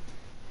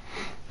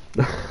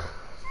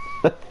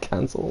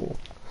 Cancel.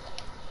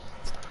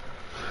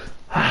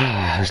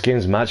 This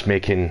game's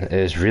matchmaking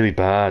is really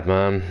bad,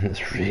 man.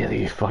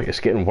 It's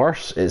getting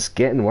worse. It's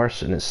getting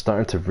worse, and it's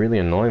starting to really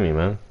annoy me,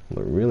 man.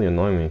 Like, really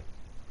annoy me.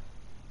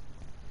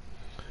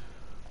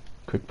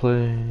 Quick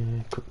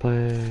play, quick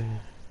play.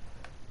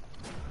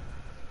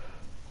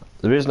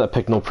 The reason I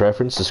picked no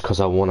preference is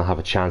because I want to have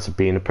a chance of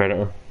being a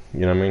Predator.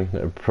 You know what I mean?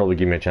 It would probably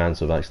give me a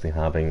chance of actually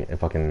having a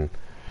fucking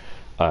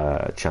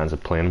chance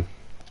of playing him.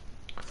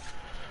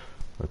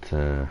 But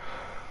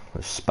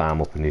let's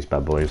spam open these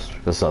bad boys.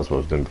 That's what I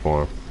was doing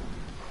before.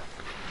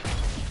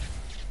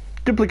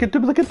 Duplicate,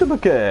 duplicate,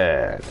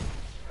 duplicate!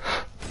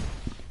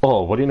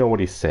 Oh, what do you know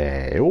what he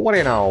say? What do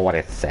you know what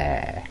he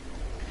say?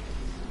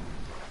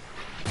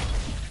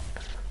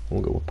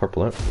 We'll go with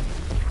purple out.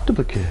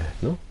 Duplicate,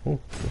 no? Oh,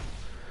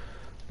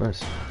 no.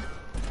 Nice.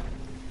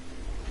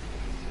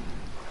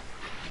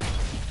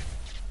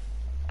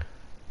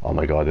 Oh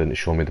my god, didn't it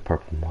show me the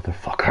purple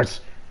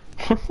motherfuckers?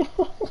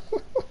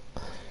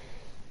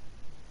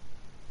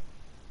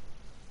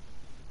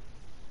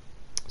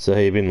 So how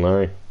you been,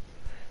 Larry?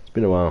 It's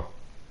been a while.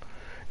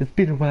 It's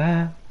been a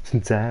while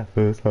since I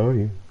first saw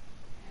you.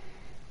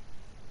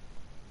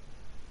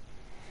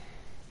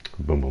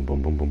 Boom, boom,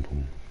 boom, boom, boom,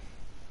 boom.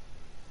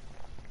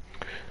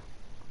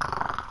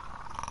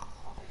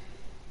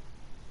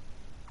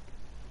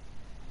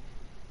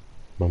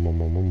 Boom, boom,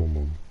 boom, boom, boom,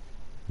 boom.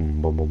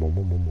 Boom, boom, boom, boom,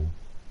 boom, boom.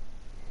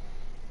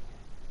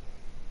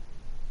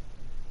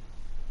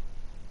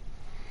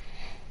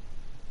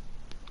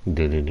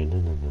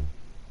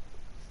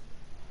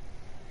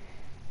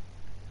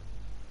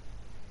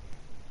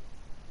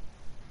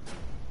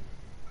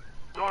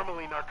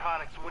 Normally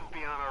narcotics wouldn't be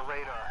on our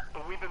radar,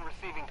 but we've been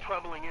receiving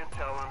troubling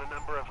intel on a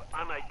number of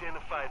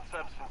unidentified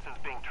substances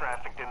being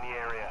trafficked in the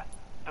area.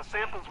 The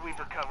samples we've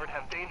recovered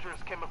have dangerous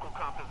chemical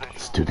compositions.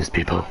 Let's do this,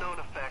 people. With unknown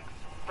effects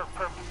for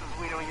purposes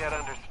we don't yet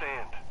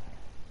understand.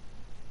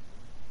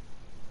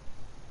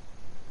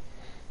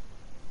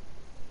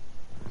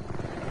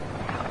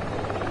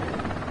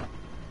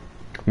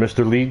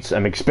 Mr. Leeds,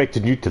 I'm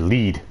expecting you to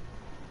lead.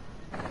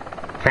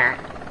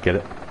 Get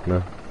it?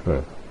 No?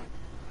 Alright.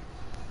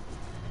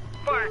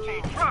 Fire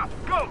team, drop!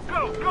 Go,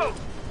 go, go!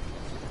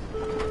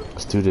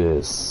 Let's do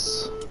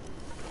this.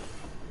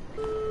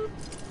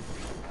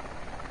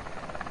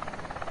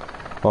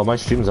 Oh, my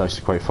stream's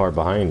actually quite far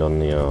behind on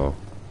the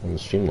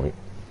stream link.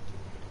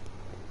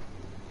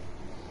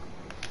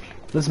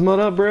 Let's mud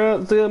up, bro.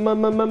 Let's do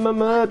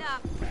mud.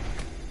 Up.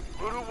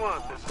 Voodoo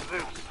 1, this is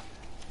Zeus.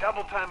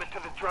 Double time it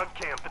to the drug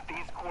camp at these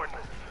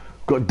coordinates.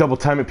 Got to double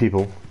time it,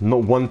 people.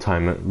 Not one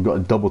time it. We've got to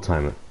double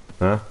time it.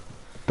 Huh?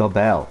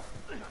 Double.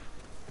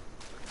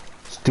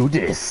 Let's do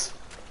this.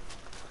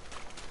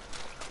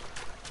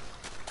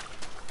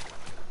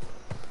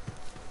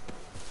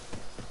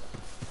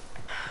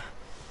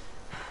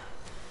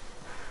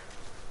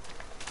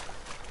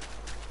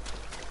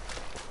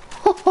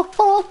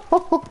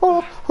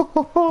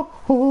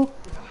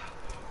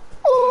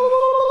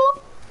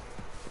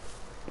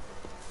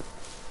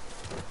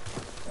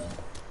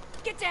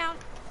 Get down.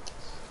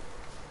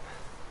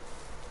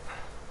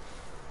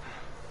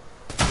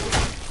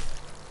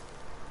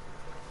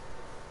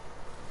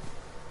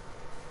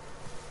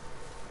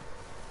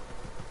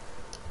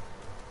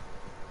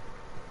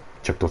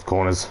 Check those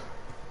corners.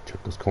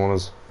 Check those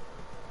corners.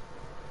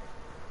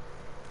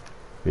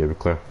 Yeah, we're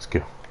clear. Let's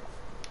go.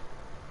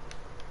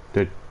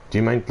 Dude, do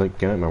you mind, like,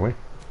 getting out of my way?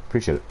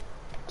 Appreciate it.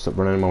 Stop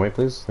running in my way,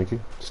 please. Thank you.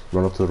 Just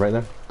run up to the right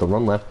there. Don't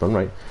run left, run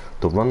right.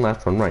 Don't run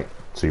left, run right.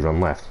 So you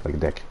run left, like a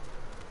dick.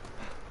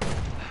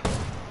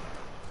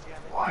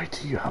 Why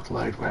do you have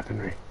loud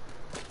weaponry?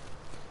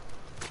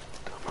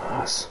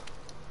 Dumbass.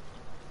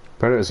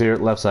 Predator's here,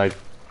 left side.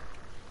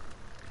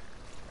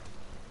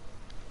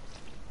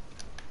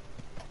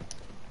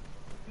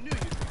 Knew you'd be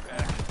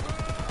back.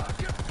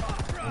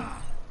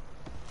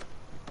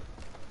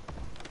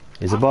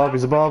 He's above,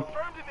 he's above.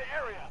 Confirmed in the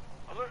area.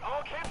 Alert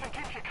all camps and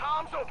keep your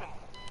comms open.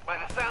 By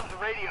the sounds of the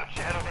radio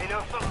chatter, they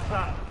know something's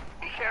up.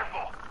 Be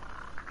careful.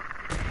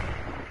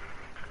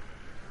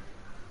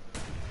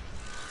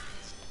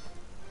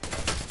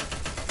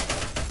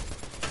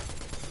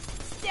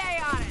 Stay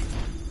on it.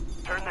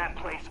 Turn that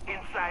place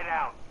inside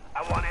out.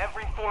 I want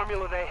every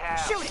formula they have.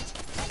 Shoot it.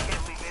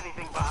 Can't leave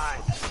anything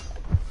behind.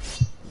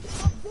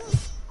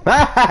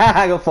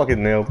 I got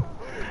fucking nailed.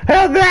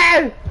 Help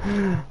me!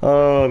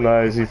 Oh,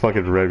 nice. He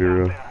fucking read me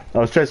real. I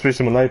was trying to switch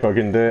to my knife, but I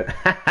couldn't do it.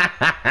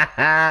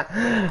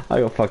 I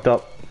got fucked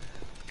up.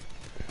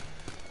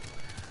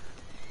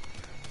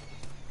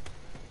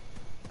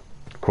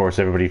 Of course,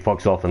 everybody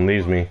fucks off and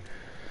leaves me.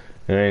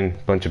 And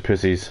bunch of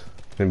pussies.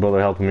 Didn't bother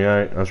helping me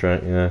out. That's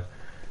right, yeah.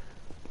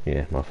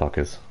 Yeah,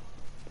 motherfuckers.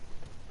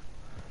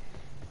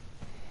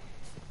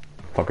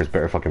 Fuckers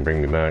better fucking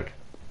bring me back.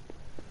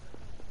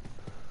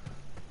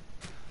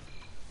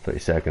 30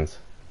 seconds.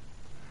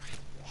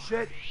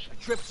 Shit, I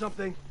tripped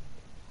something.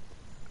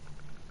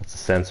 That's a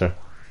sensor.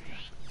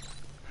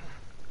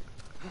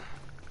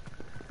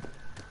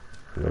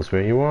 He knows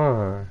where you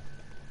are.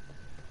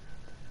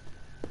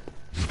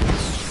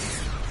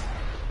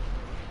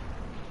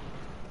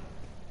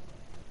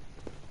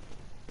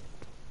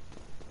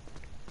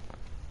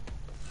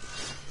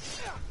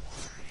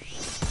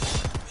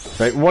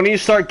 Right, why don't you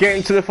start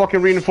getting to the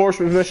fucking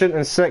reinforcement mission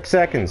in 6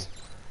 seconds?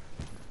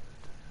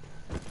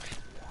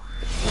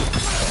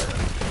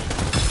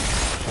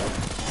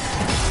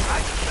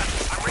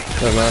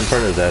 Oh man,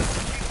 Predator's dead.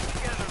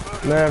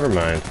 Never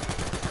mind.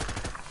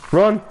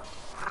 Run!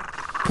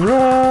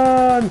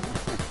 Run!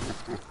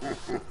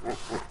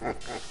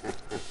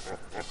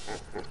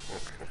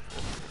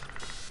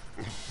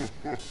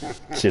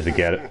 See if they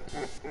get it.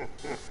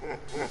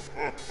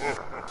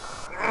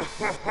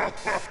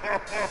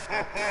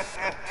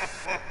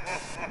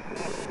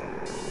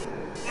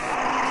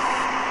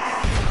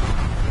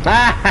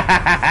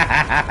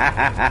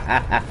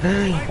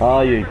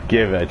 Oh, you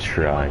give it a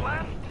try.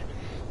 Left.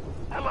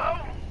 Hello?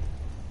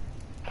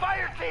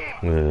 Fire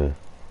team! Ugh.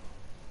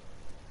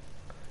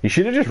 You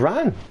should have just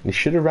ran. You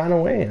should have ran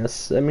away.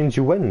 That means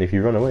you win if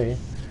you run away.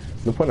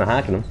 No point in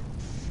hacking them.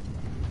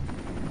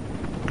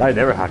 I'd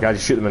never hack. I'd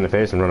just shoot them in the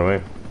face and run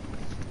away.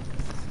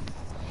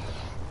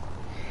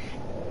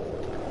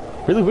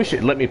 Really wish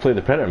it let me play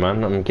the Predator,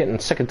 man. I'm getting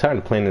sick and tired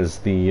of playing as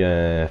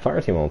the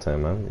fire team all the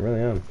time, man. I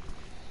really am.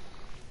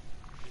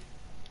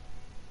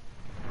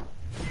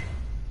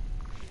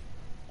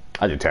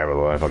 I did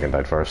terrible though. I fucking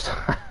died first.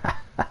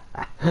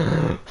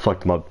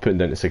 Fucked him up, putting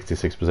down to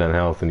 66%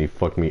 health, and he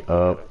fucked me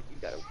up. You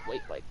gotta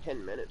wait like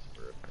 10 minutes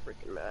for a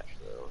freaking match,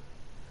 though.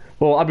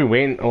 Well, I've been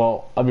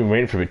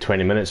waiting for about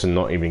 20 minutes and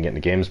not even getting the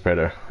games,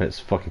 Predator. It's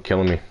fucking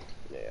killing me.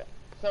 Yeah.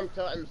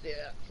 Sometimes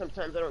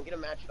I don't get a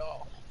match at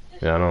all.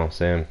 Yeah, I know,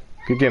 same.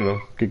 Good game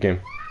though, good game.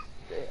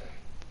 Yeah.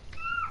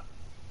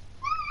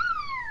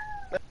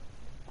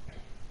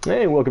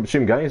 Hey, welcome to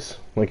stream, guys.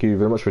 Thank you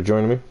very much for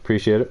joining me.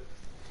 Appreciate it.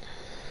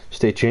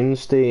 Stay tuned,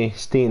 stay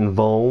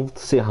involved,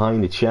 say hi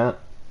in the chat.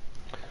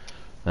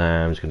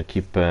 I'm just gonna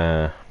keep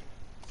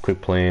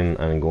quick playing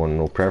and go on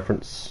no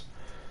preference.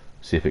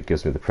 See if it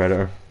gives me the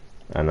Predator.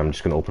 And I'm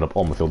just gonna open up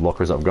all my field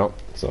lockers that I've got.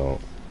 So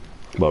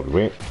while we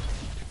wait.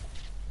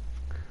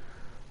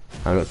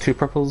 I've got 2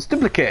 purples,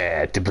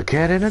 duplicate,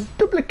 and a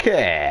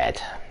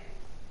duplicate.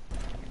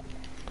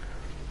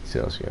 Let's see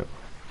what else we got.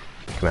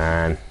 Come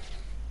on.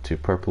 2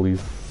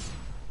 purplies.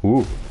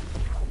 Ooh.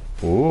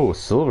 Ooh,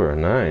 silver,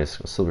 nice.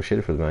 Got silver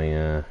shaded for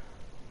my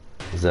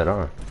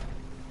ZR.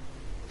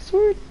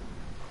 Sweet.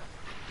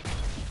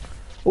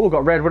 Oh,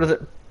 got red, what is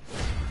it?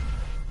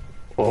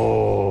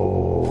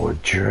 Oh,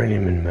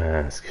 journeyman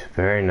mask.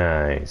 Very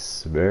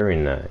nice. Very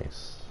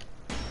nice.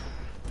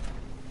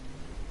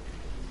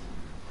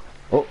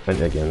 Oh,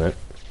 and again that.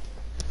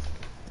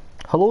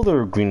 Hello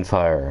there,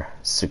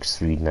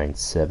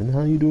 Greenfire6397.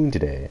 How are you doing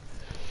today?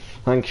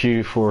 Thank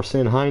you for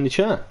saying hi in the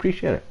chat.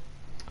 Appreciate it.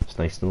 It's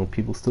nice to know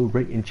people still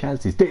write in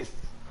chats these days.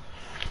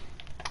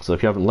 So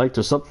if you haven't liked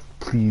or subbed,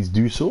 please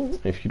do so.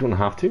 If you don't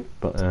have to,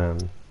 but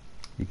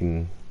you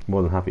can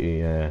more than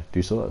happy to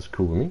do so. That's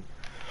cool with me.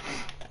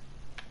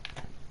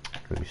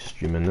 Going to be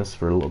streaming this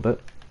for a little bit.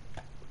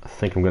 I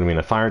think I'm going to be in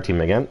a fire team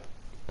again.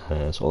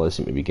 That's all I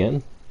seem to be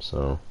getting.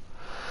 So,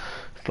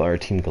 fire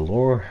team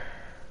galore.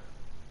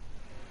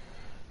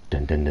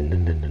 Dun dun dun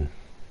dun dun dun.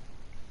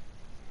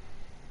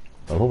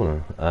 I'm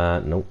hoping.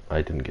 Nope,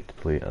 I didn't get to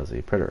play as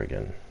a predator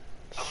again.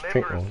 A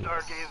member of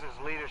Stargazer's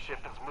leadership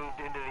has moved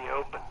into the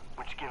open,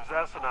 which gives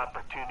us an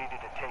opportunity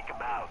to take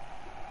him out.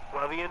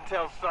 While the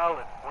intel's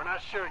solid, we're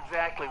not sure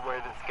exactly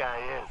where this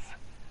guy is.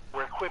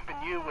 We're equipping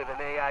you with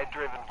an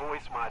AI-driven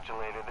voice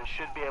modulator that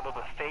should be able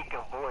to fake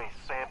a voice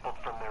sampled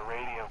from their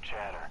radio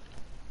chatter.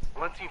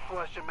 Once you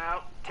flush him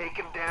out, take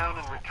him down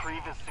and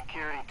retrieve his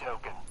security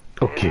token.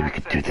 Okay, Then we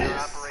can do access their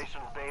this.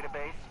 operations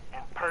database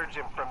and purge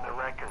him from the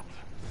records.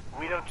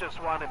 We don't just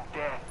want him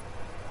dead.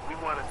 We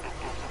want him to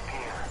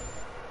disappear.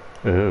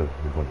 Oh,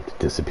 you want it to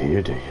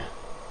disappear, do you?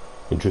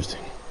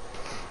 Interesting.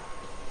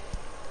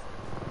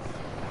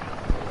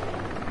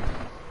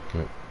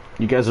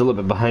 You guys are a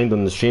little bit behind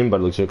on the stream,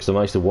 but it looks like, because I'm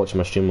actually watching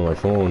my stream on my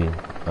phone,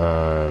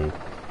 and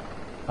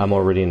I'm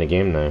already in the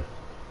game now.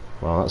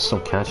 Well, that's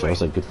so catchy.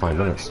 That's like a good 5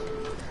 minutes.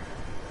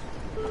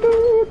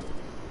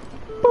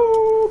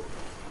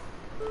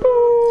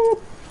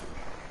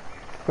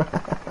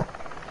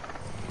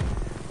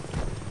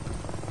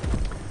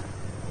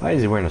 Why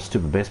is he wearing a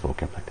stupid baseball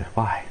cap like that?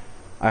 Why?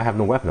 I have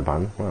no weapon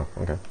apparently. Well,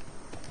 okay.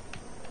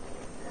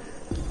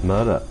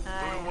 Murder. I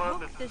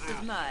hope this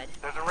is mud.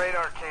 There's a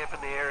radar camp in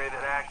the area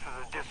that acts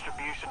as a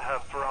distribution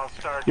hub for all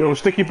Stargazers. Yo,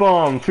 sticky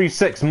bomb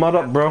 3-6, mud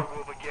up, bro.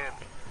 We'll begin.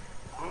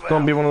 Move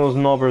Don't out. be one of those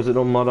knobbers that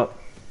don't mud up.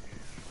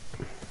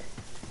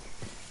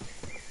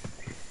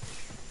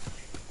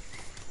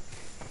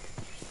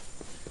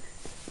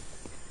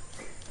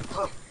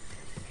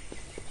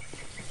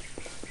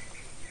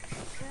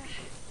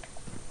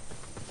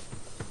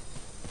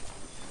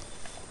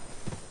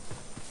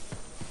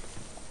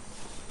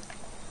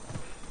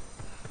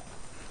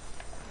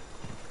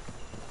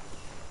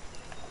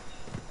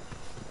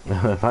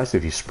 Actually,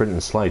 if you sprint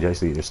and slide, you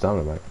actually get your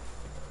stamina back.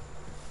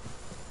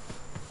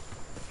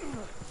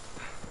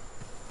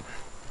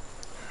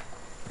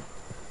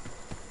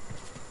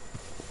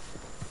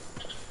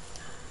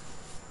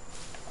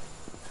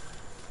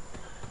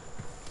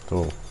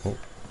 Oh,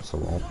 so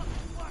long.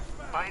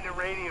 Find a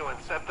radio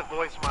and set the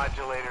voice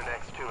modulator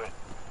next to it.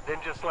 Then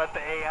just let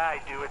the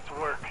AI do its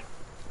work.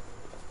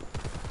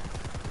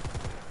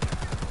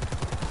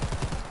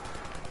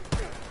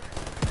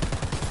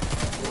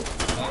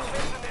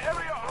 Forces in the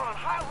area are on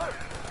high alert.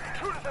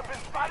 Intruders have been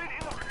spotted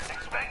in the...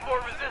 Expect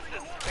more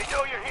resistance. They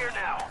know you're here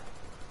now.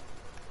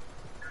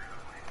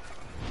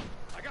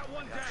 I got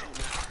one down.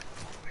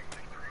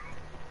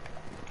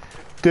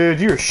 Dude,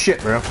 you're shit,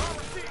 bro.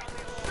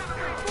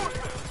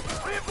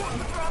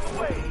 Reinforcements are on the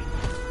way.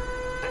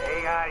 The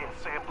AI is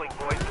sampling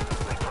voices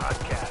as they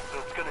broadcast, so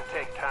it's gonna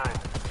take time.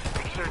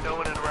 Make sure no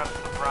one interrupts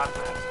the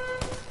process.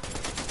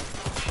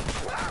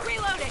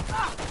 Reloading!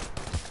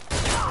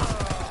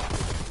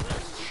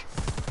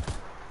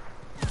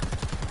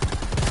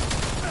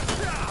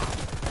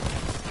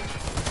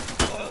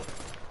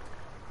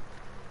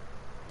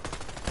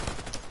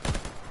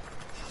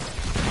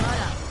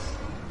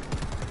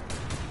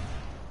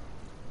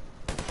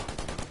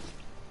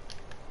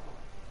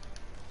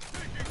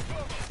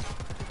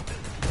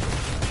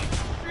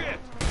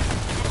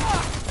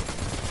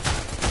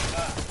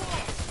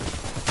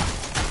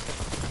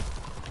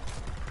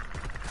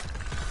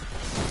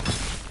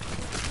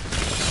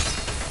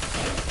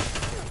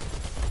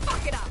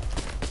 Fuck it up!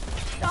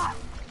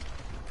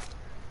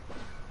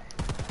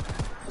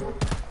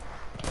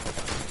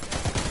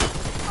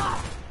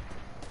 Ah!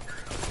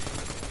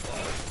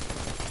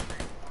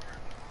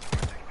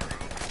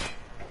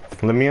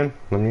 Let me in.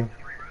 Let me in.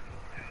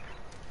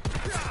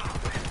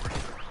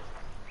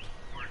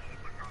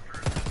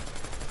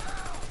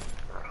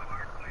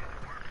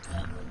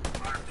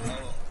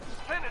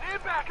 Send it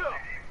in back up.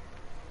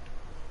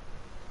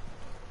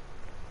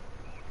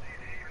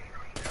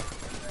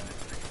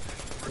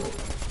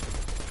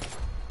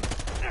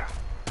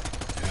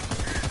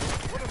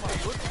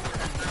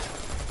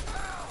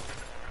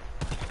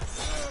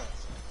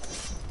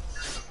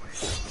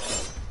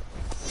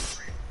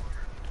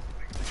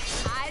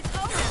 Eyes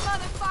open,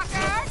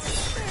 motherfucker!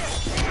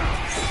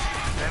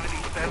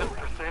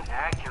 77%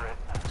 accurate.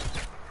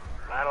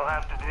 That'll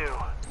have to do.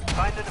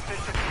 Find an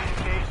efficient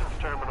communications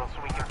terminal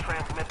so we can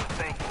transmit the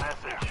sync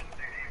message.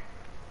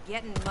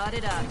 Getting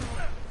mudded up.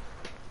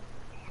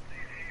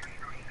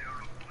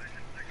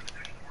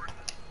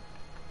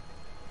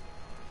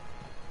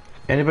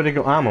 Anybody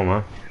got ammo,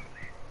 man?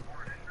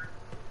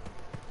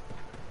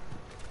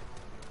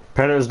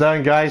 Predator's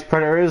down, guys.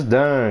 Predator is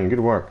down. Good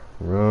work.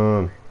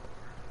 Run.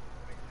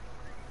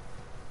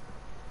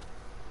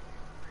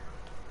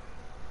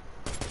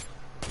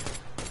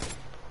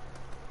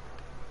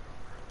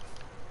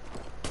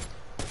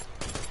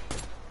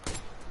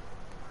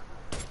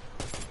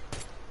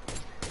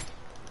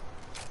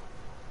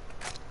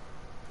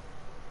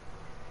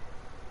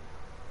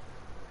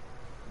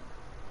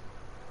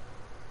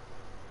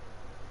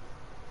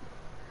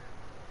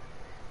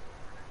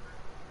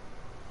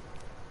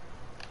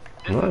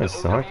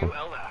 Nice, I like him.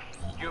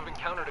 OWLF. You have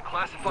encountered a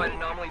classified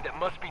anomaly that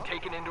must be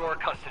taken into our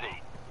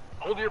custody.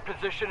 Hold your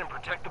position and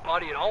protect the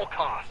body at all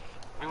costs.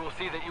 We will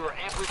see that you are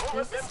amply...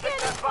 This is getting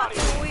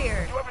fucking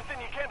weird. Do everything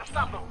you can to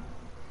stop them.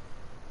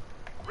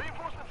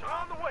 Reinforcements are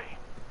on the way.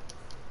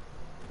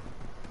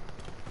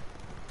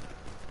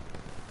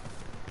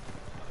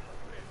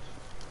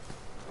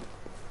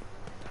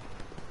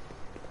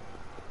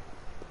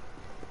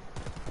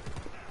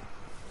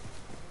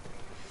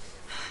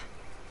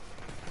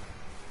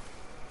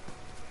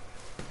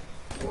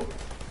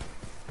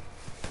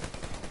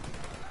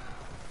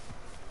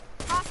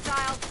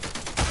 Hostile.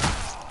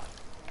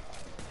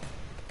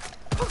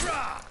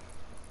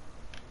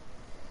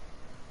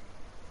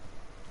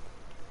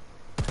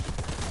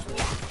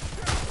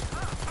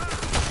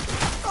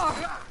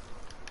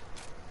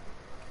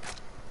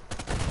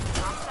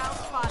 Hostile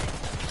spotted.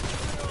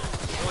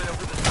 Pulling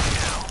over the city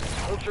now.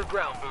 Hold your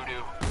ground,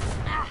 Voodoo.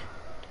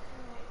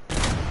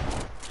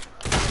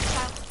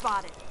 Hostile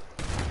spotted.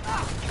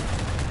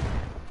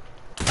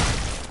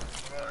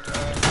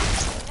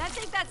 I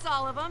think that's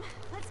all of them.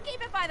 Let's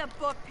keep it by the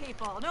book,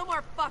 people. No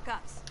more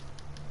fuck-ups.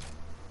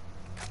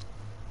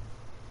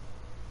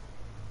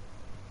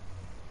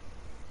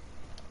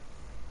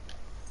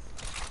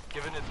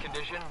 Given its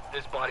condition,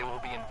 this body will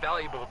be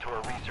invaluable to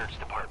our research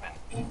department.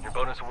 Your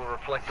bonus will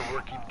reflect the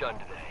work you've done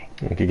today.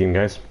 Okay, game,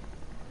 guys.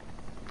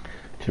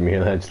 Should me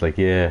hear that? Just like,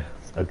 yeah,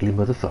 it's ugly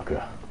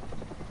motherfucker.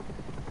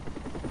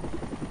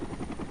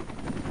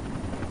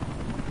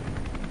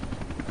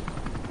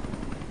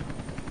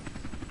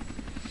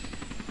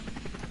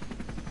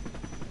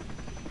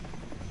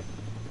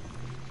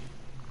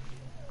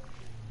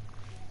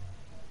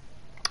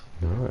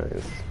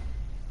 Nice.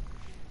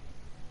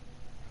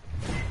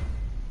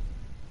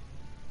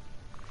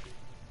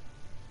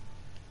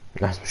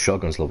 That's some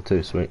shotguns level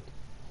 2, sweet.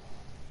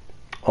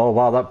 Oh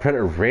wow, that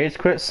Predator rage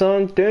quit,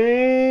 son.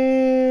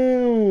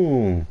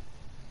 Damn!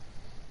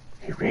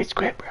 He rage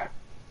quit, bro.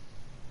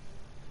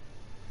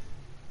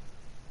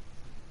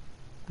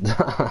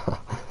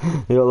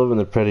 You're loving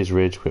the Predator's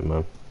rage quit,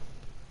 man.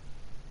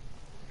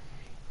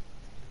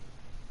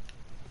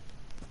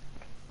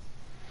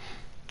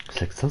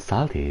 It's like so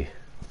salty.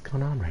 What's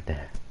going on right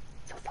there?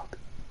 So salty.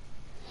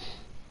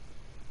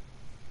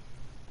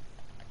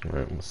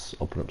 Alright, let's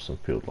open up some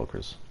field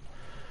lockers.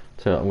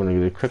 So I'm gonna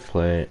do a quick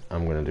play,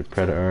 I'm gonna do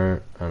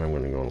Predator, and I'm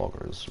gonna go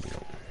lockers.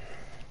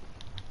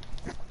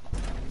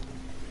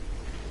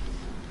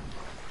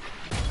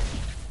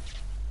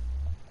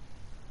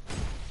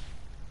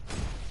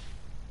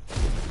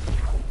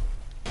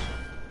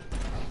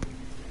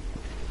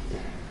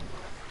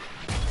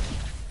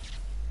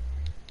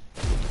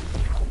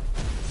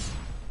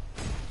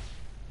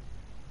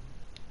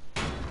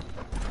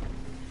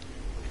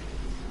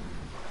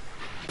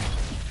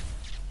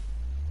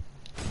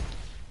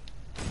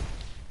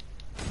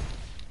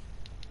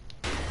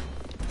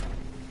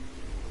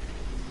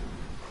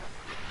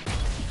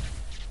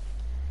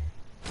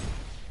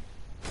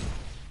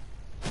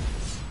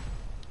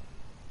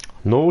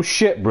 No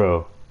shit,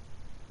 bro.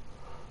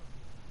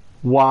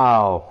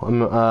 Wow,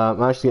 I'm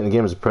actually getting the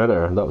game as a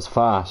Predator. That was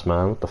fast,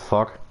 man. What the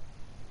fuck?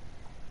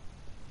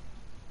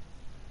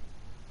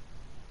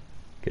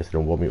 Guess they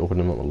don't want me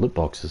opening up my loot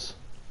boxes.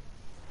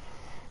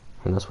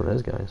 And that's what it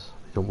is, guys.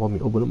 They don't want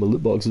me opening up my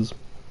loot boxes.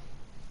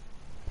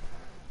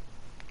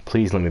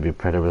 Please let me be a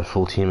Predator with a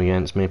full team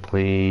against me,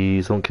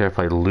 please. I don't care if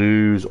I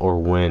lose or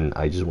win.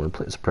 I just want to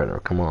play as a Predator.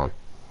 Come on.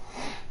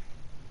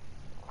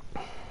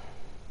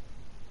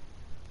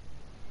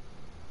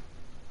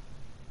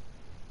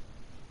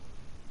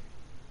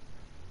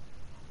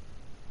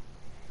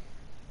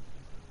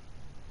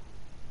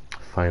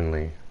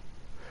 Finally.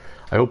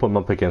 I hope I'm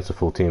up against a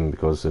full team,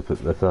 because if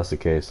that's the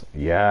case,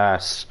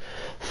 yes!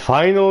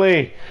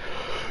 Finally!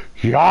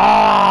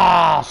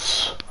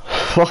 Yes!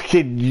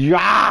 Fucking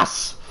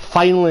yes!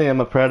 Finally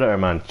I'm a Predator,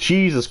 man.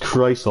 Jesus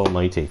Christ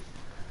almighty.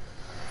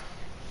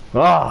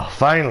 Oh,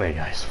 finally,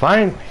 guys.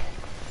 Finally!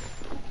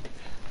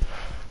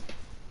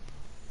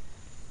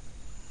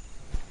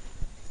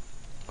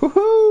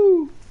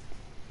 Woohoo!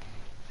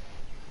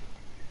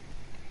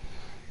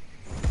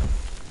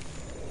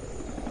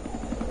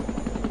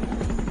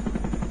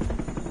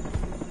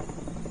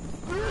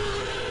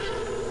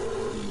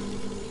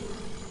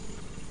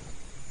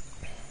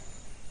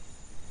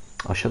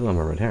 I'll show them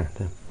right here.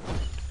 Damn.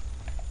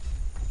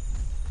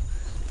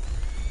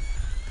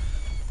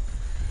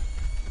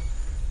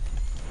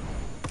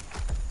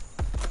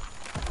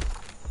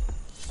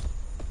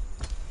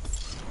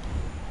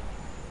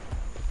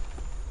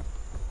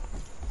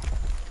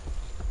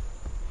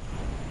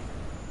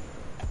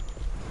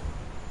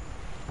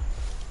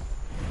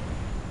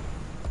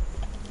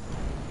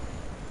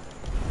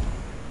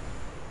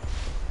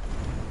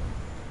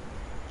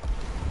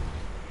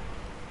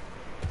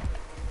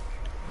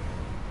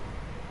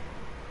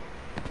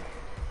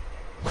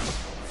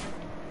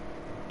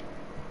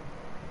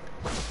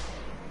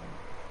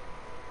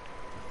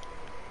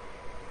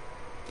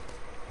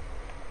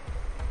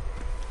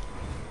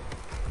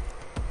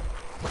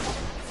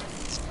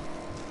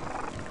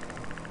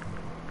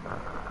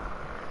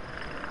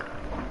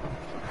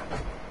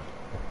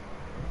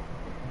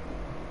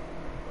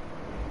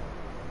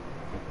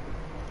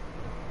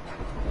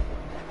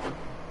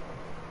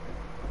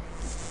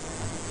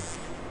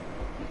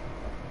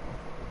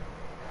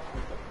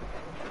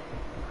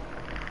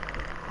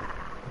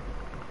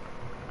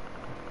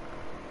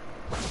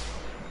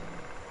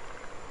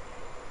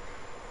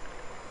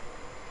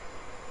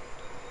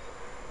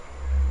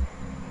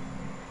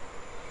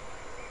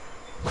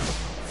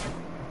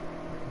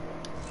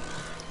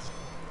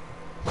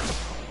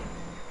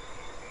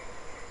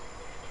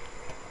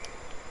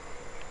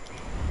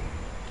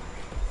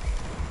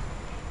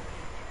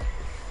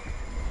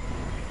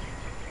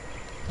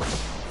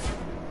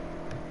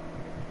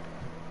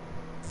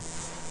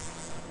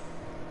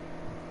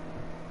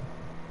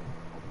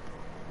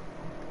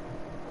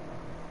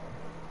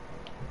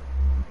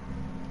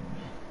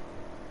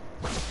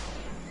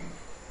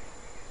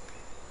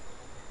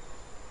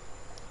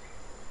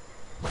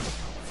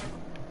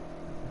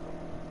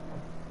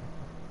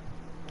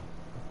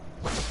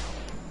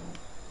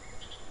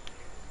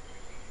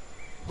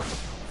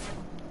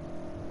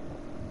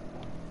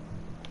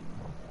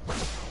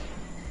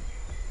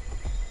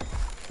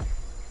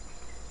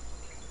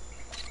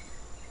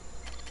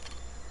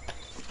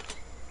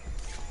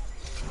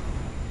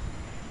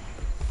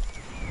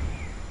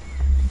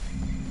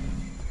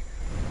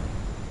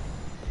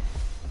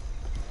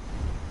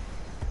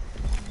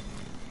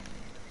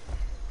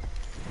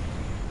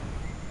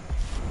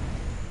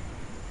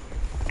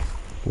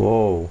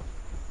 Whoa.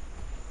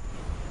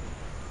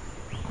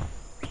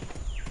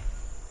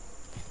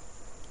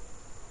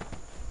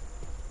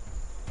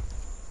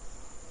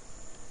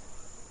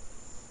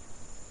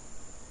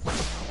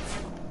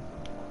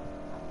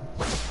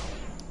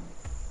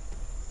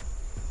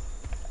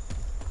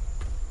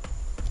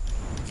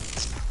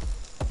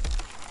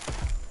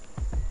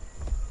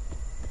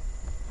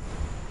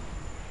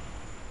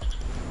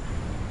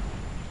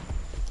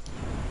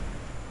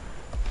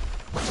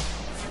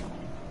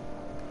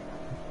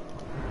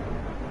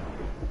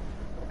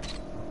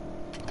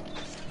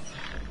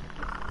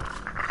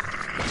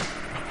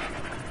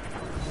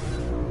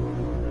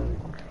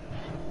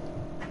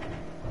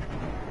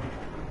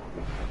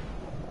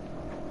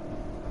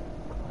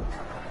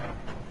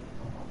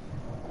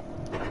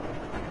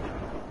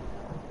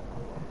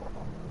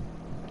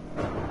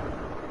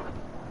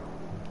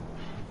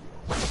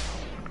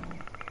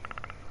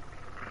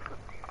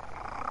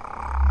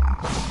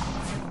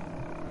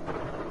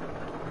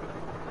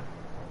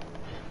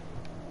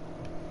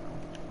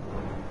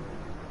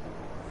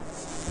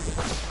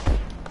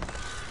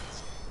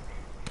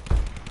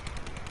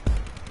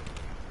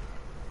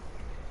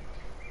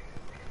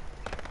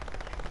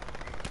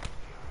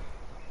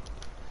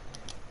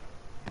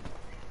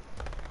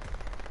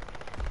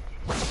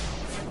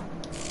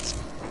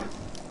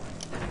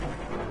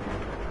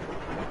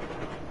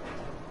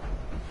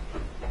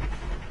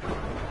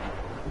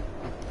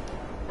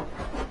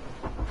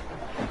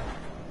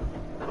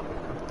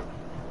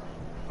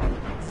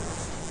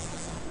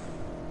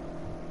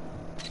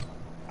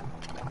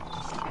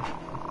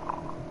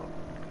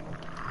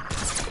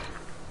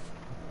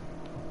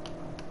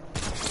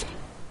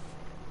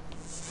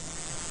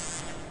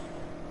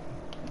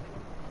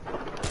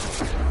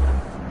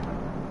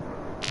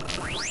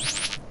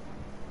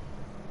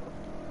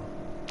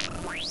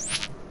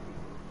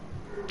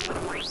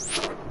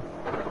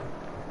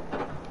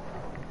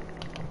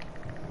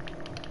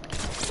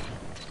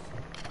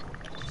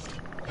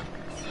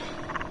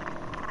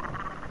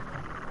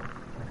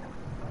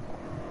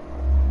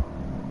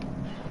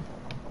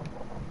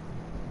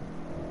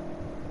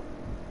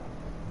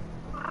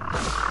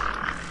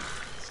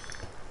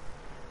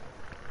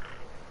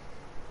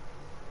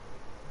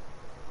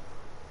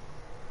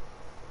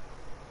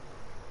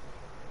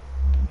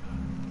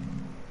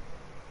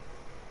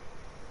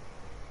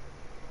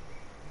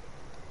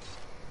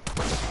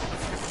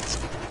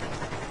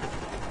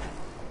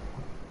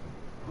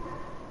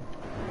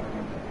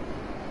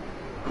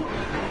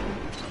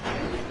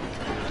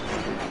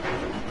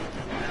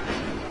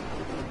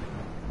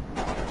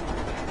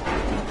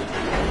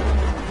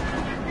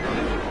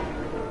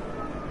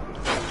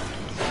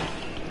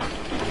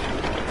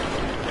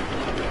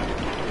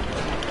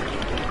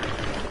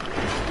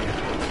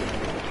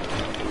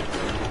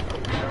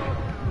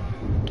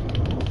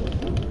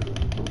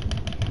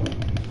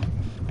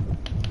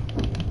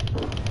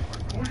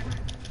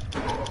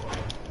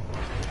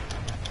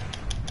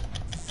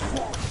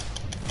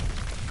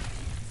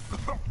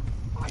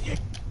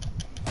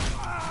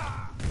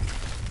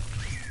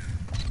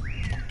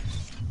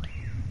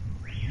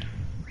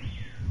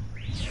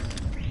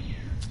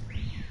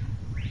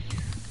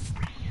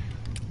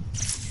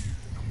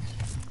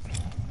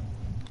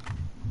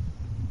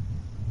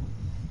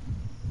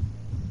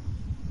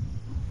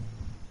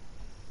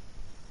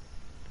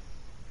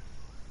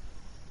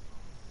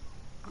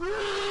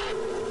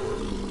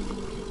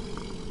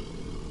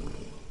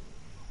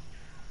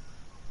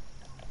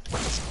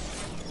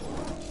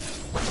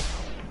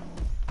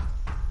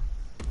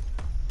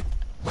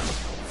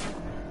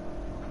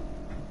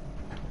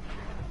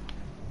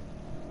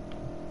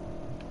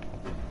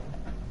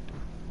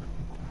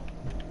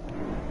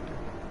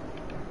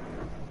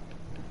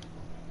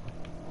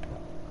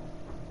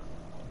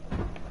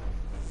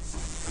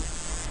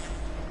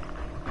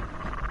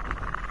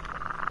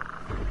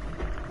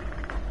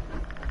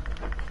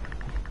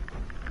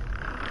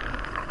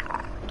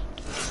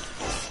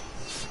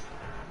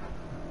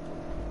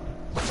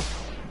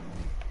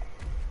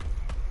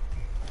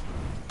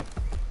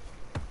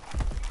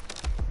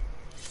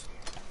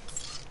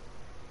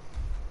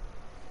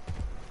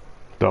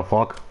 The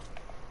fuck?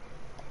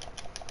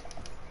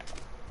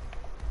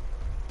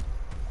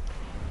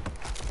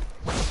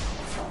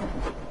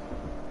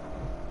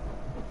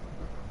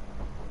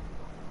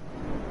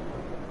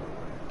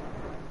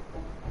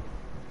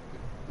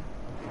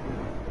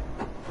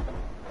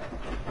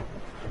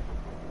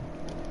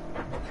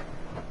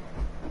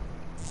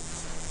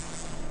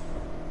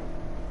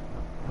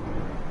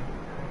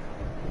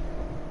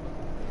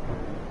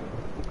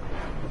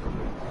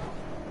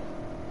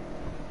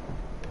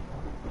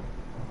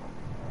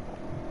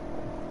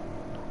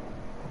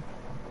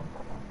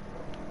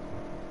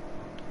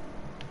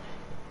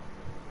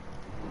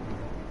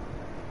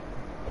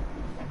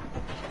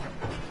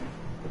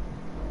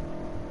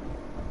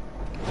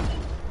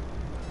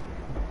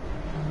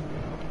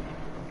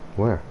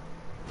 Where?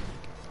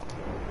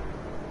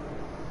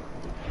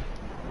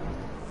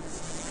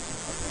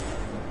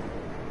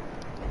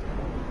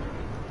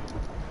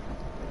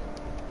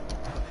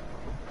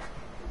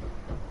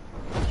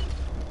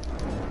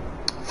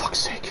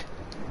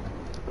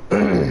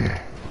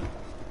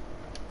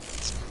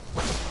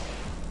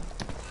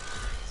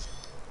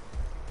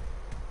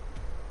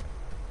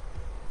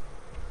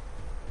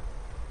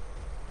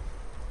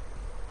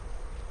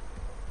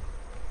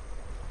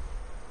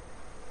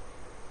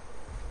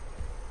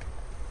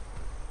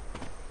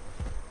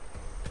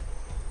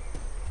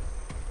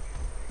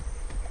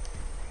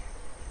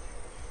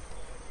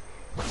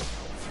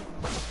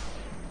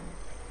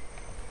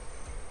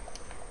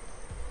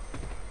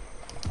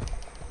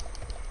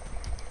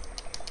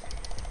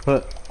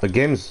 But the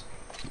game's...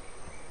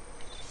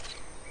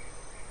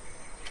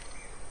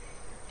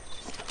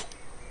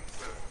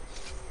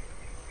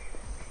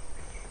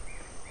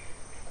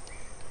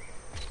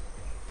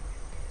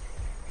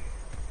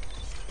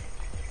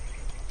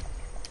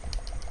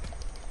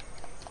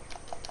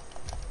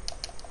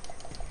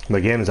 The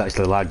game's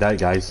actually lagged out,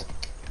 guys.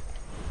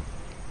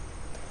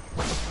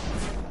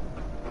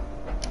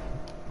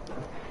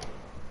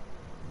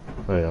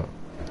 Oh yeah.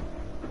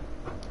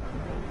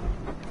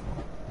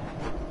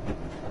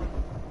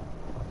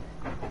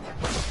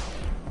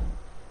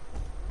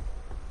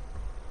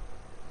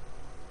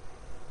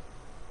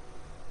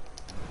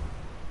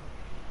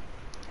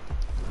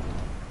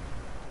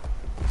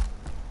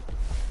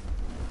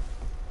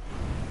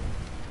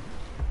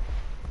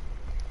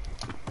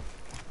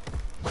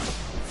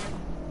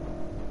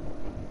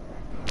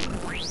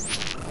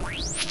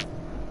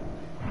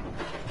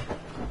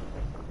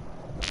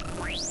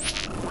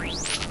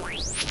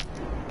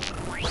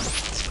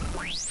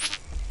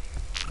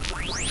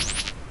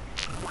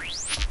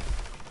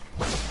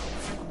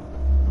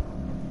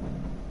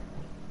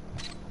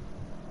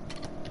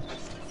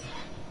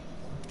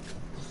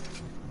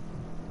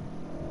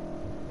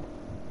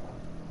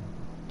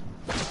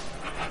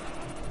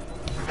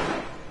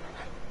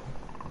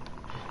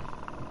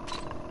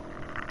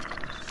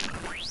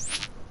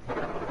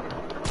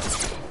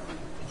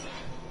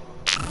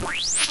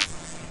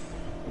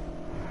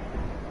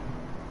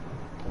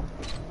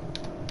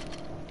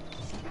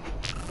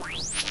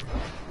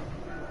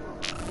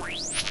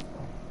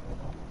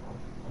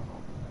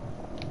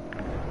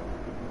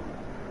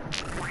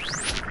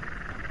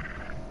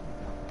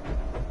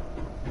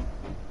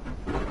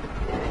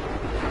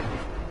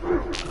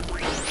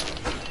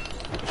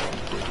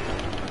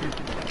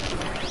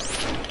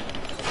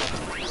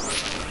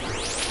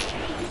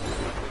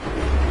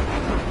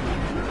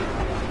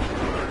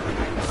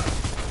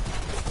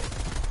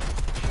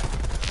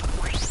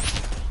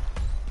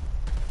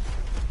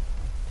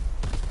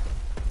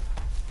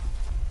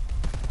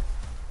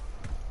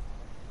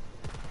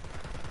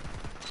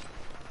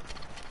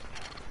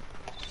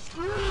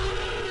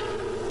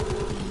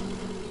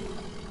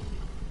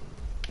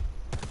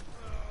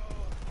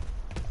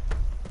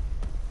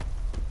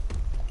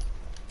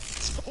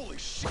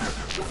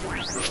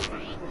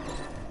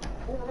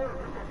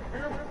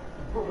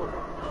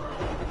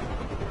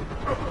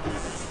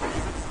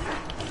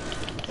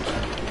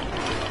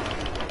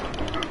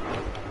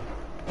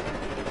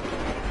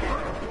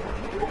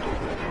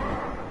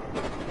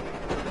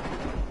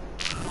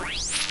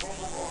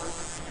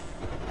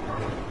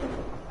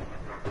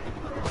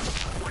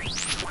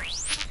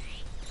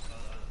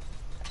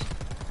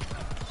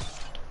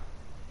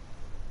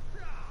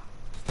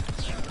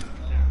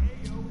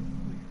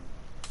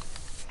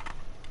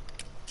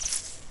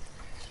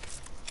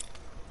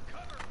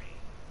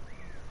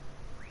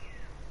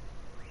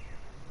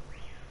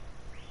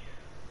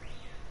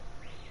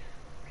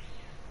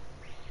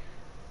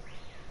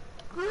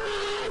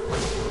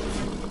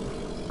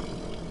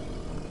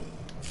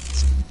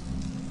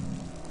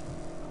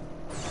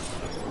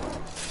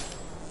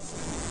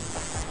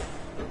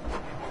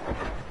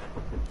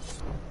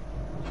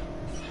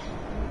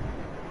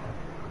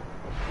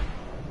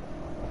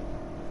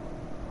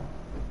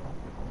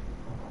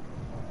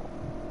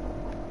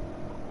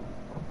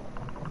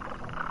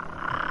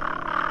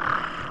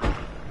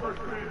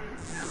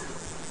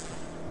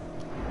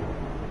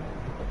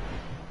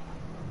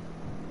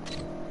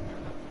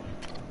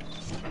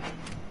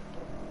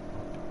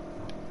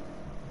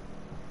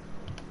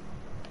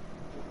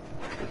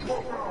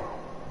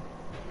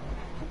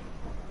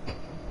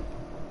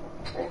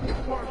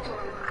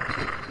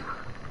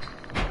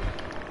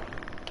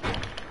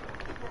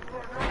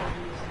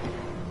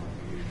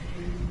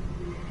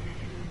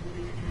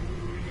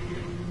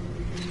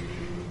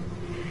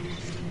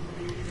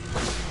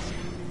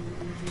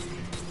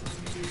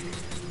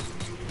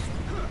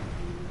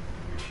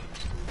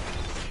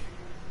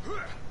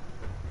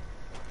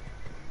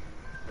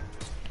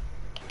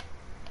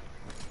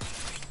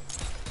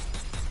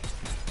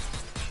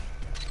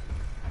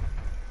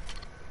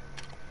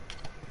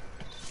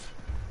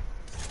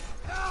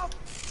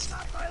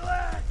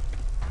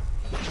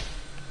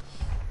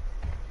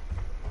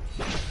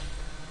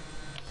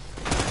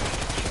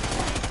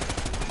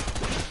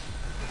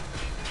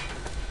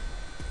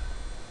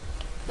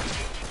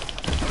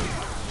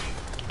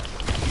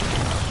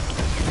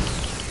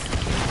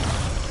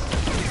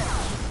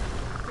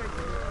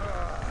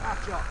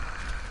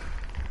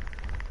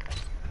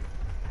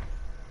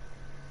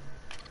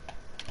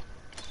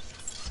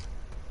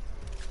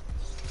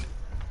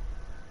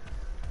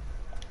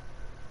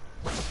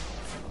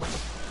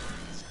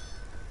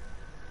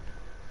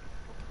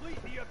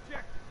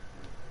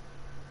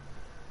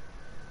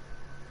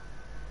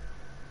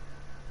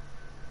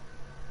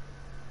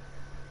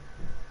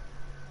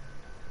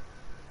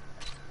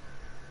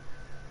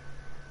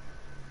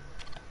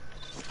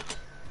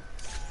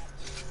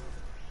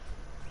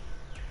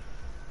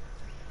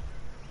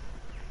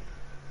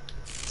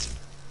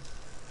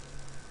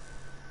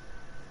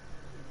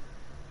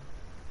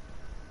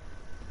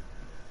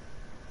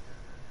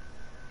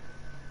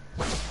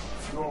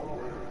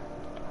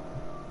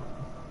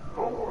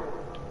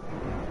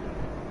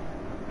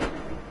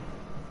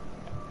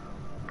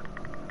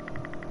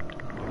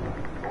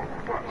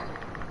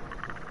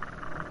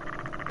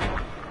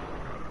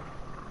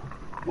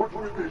 What's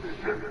with this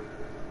shit?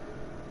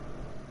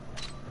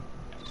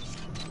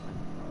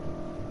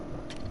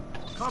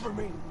 Cover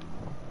me.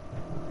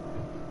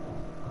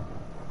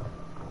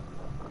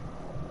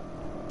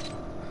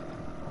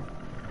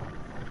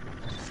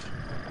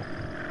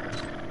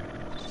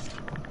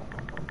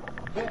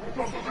 Focus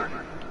on the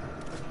victim.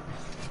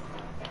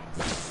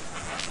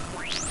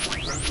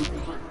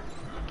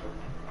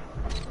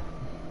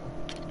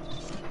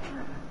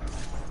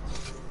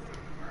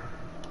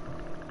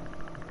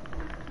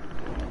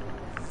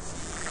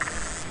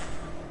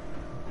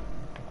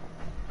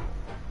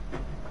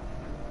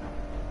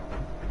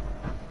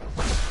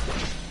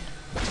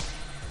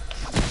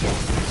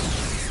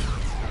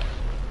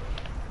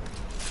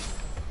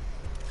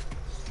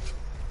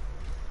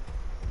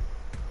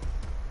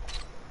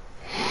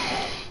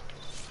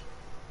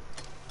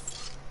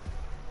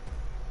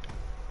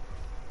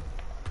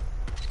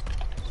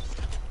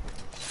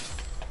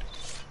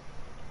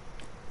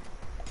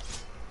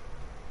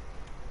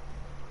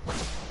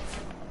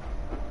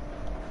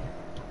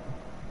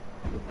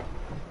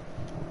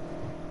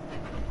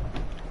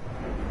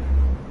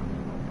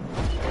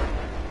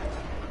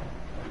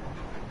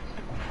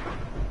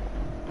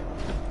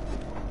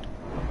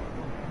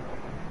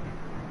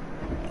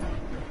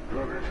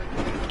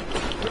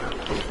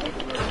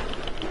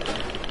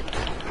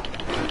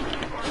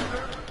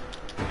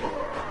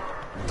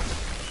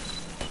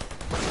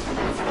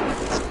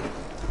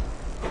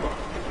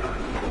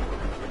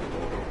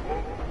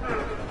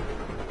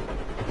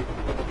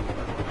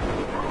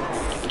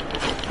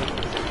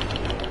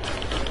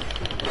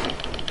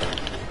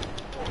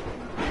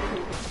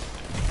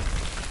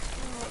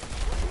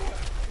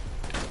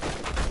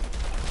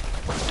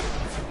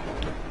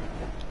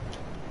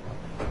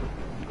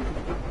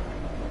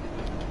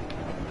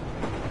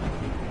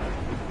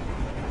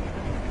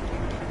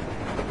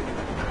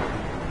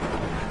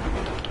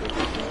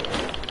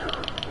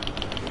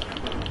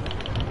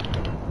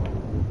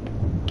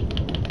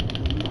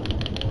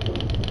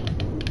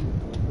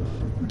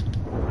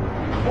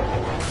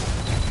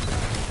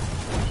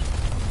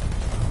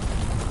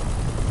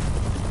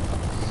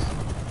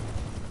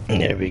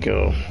 There we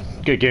go.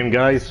 Good game,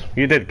 guys.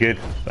 You did good.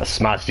 I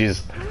smashed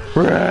yous.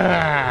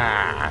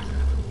 Rah!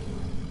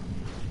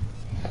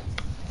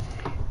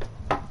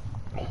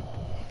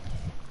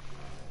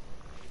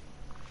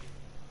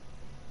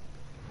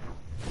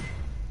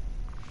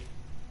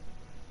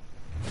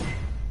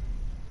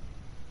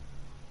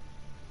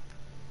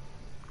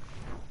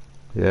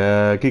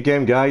 Yeah, good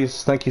game,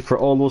 guys. Thank you for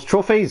all those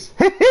trophies.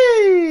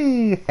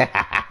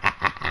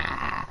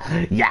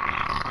 Yeah.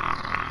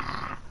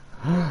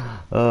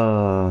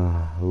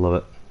 Love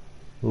it.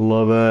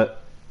 Love it.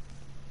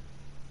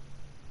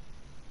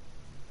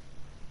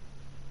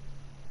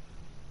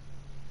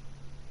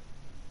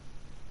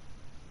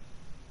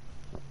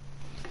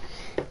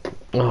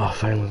 Oh,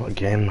 finally got a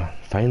game.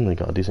 Finally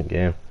got a decent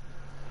game.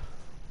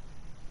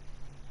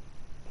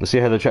 You see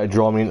how they try to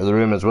draw me into the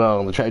room as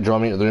well. They try to draw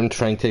me into the room to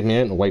try and take me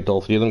out and wiped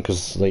all three of them,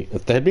 because like,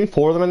 if there had been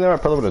four of them in there, I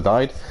probably would have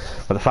died.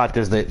 But the fact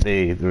is that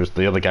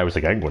the other guy was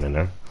like, I'm going in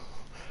there.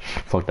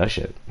 Fuck that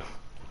shit.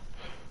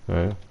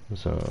 Alright,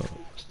 so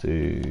let's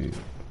do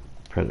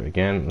Predator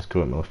again. Let's go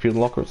with my field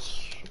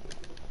lockers.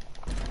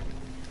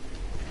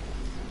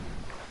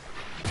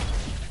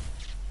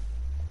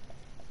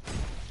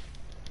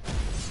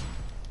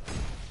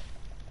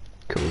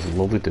 Cool, those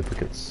lovely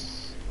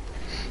duplicates.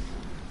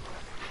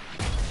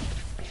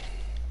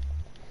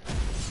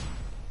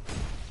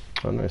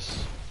 Oh,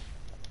 nice.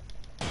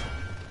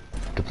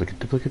 Duplicate,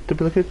 duplicate,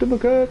 duplicate,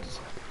 duplicates!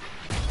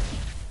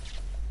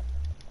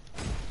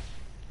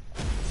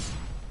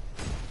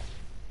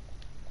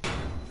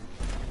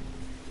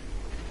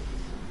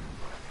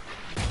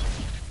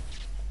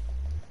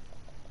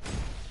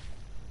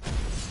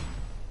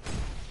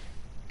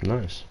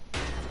 Nice.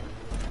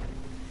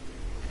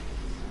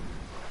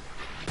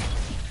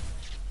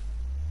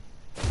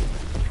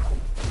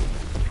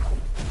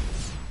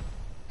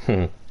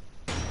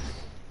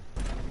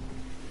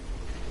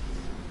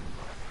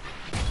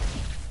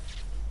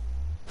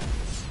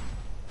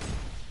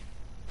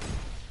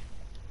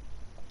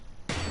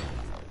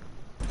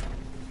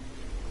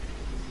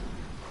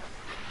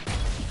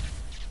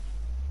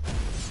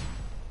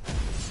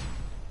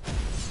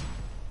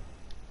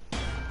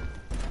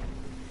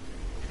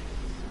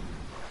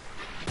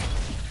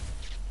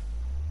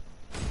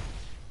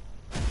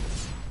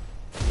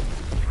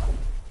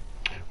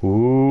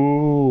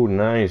 Ooh,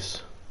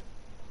 nice.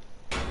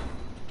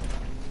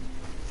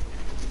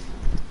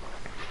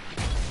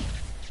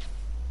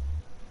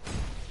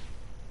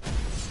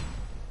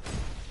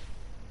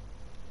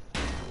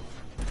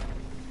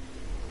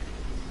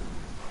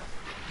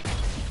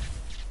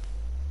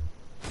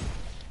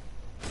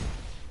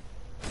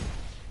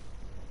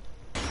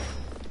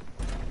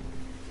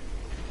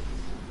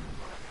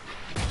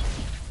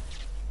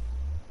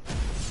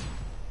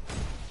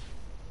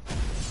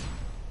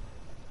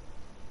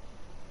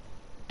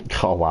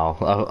 Oh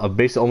wow, I've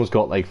basically almost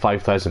got like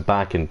 5,000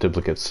 back in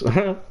duplicates.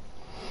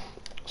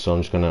 So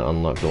I'm just gonna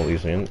unlock all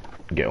these and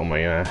get all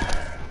my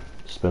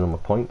spin on my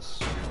points.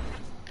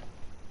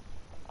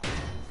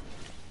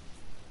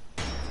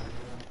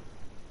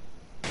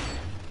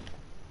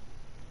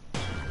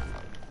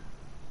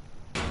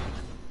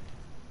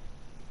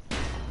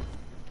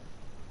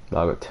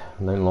 I got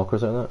 9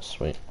 lockers out of that,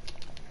 sweet.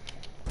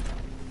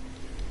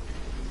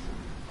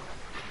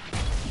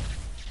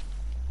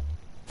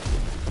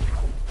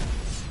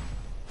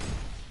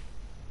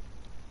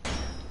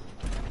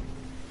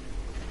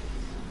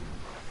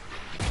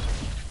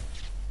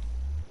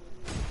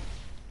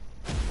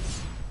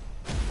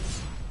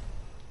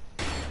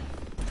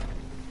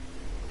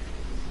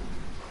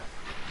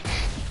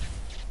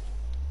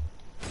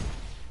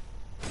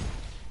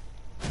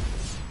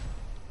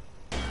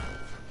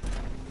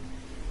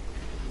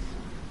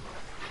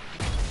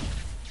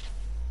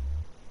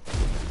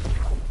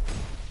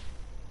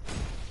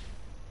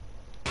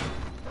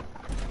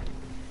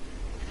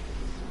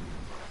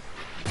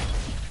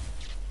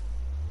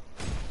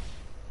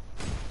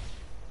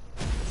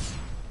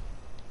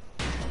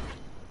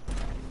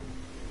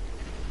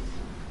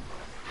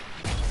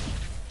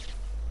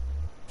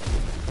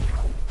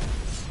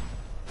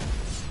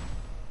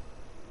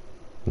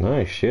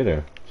 Nice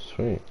shitter,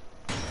 sweet.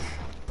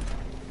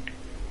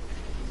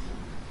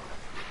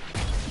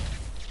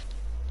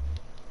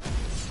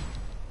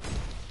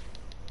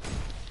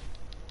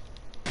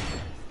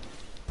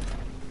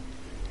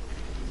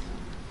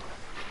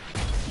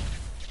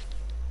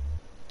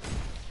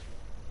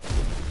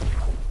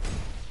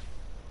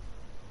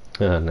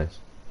 Yeah, nice.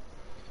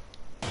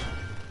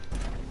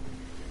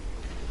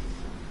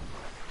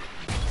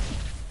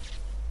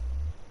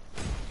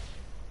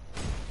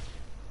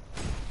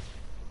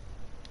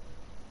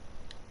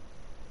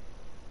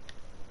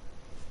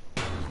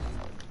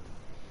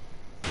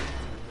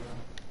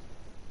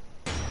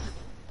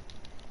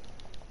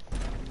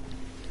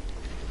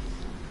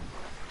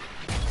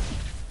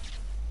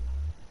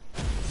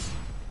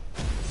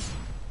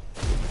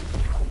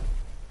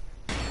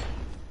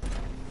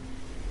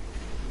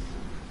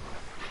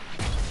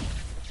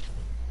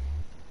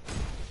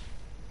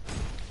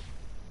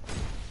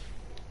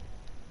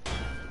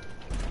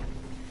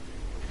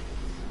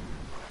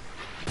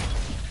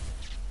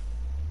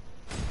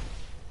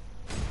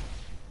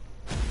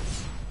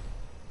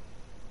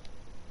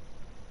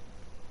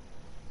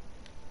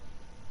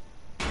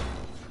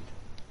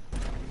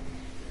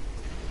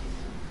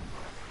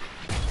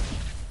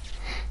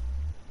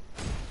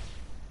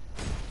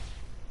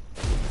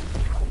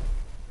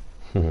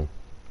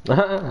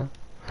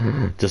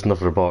 Just enough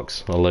for a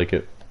box, I like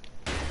it.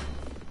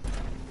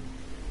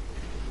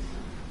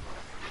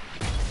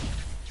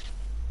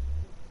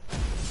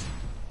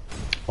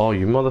 Oh,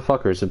 you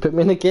motherfuckers, it put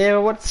me in the game, I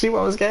want to see what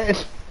I was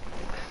getting.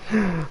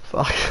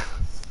 Fuck.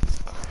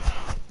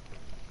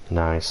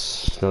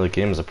 Nice. Another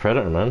game as a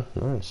predator, man.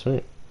 Nice,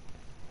 sweet.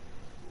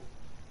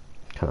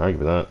 Can't argue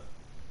with that.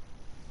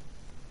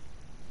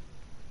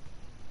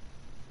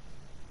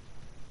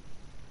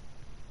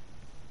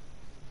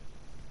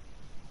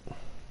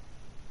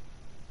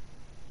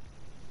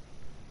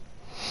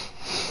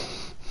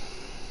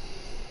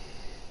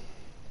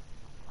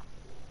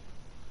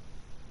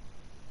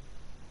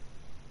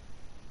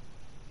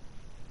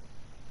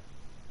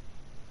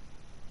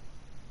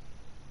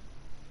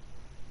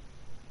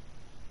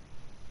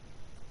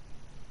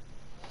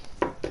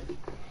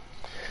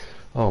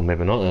 Oh,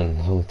 maybe not then.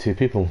 There's only 2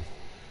 people.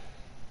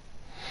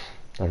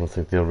 I don't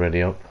think they're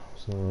ready up,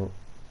 so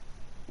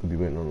we'll be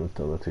waiting on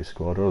the other 2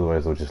 squad, or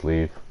otherwise they'll just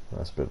leave.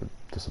 That's a bit of a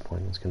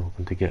disappointment. It's kind of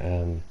hoping to get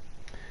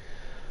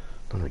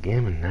another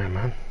game in there,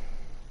 man.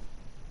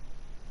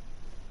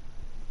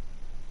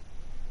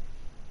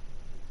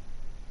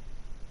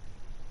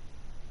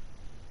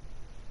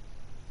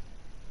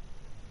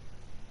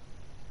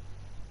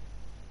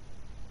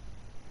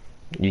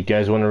 You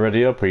guys want to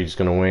ready up, or are you just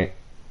gonna wait?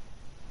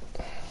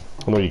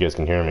 I know you guys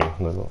can hear me. I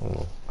don't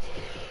know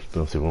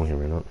if they won't hear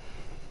me or not.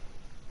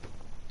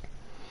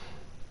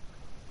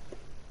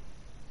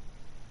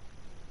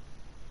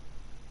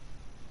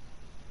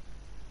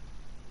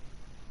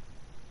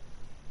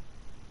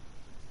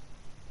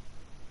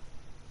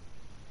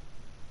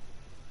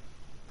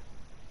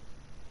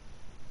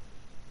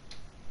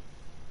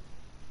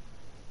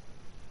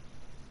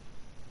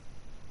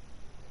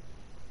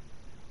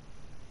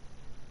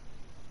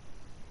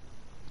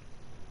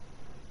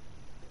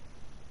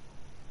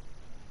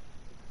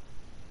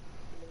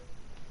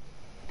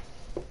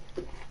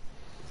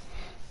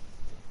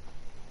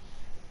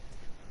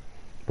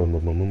 Boom,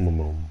 boom, boom, boom, boom,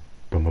 boom.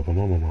 Boom, boom, boom,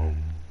 boom, boom,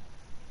 boom.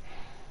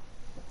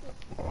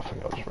 Oh, I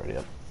think I was ready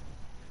up.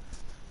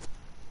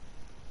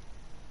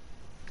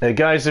 Hey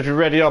guys, if you're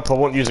ready up, I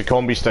won't use a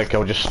combi stick.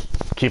 I'll just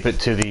keep it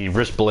to the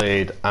wrist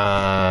blade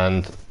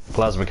and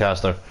plasma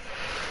caster,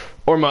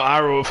 or my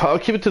arrow. I'll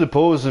keep it to the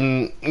pose,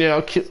 and yeah,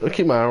 I'll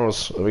keep my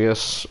arrows, I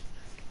guess.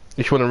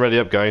 If you want to ready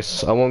up,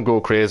 guys, I won't go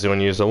crazy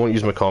on you. I won't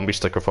use my combi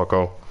stick or fuck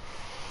all.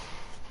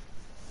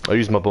 I'll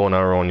use my bow and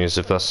arrow on you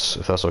if that's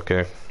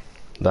okay.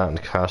 That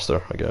and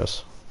caster, I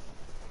guess.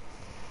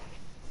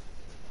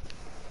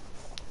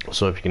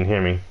 So if you can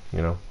hear me,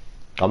 you know,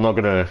 I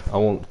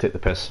won't take the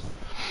piss.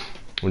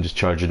 I'll just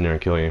charge in there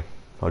and kill you.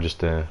 I'll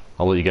just I'll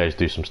let you guys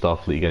do some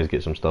stuff. Let you guys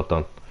get some stuff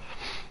done.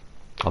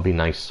 I'll be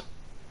nice.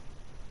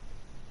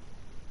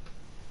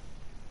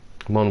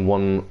 I'm on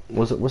one.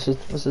 What's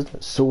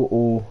it?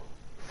 So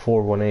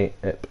 418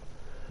 IP.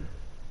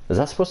 Is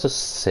that supposed to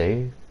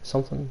say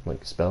something?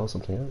 Like spell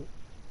something out?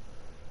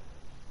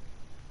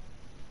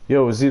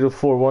 Yo,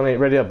 0418,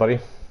 ready up, buddy.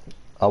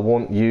 I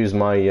won't use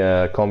my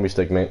combi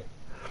stick, mate.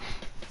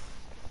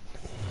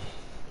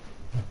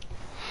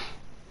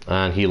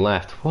 And he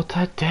left. What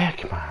a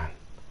dick, man.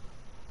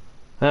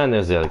 And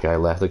there's the other guy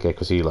left. Okay,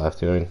 because he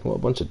left. You know, what a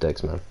bunch of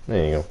dicks, man.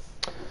 There you go.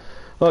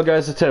 Well,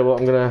 guys, I tell you what,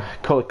 I'm gonna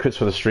call it quits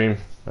for the stream.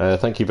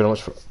 Thank you very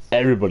much for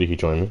everybody who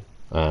joined me.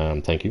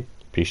 Thank you,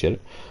 appreciate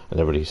it, and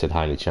everybody who said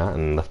hi in the chat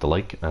and left a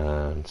like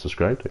and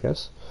subscribed, I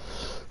guess.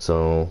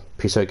 So,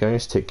 peace out,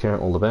 guys. Take care,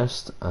 all the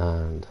best,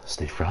 and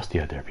stay frosty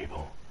out there,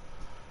 people.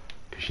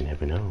 Because you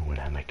never know when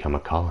I might come a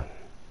calling.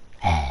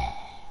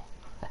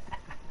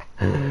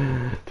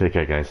 Take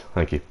care, guys.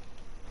 Thank you.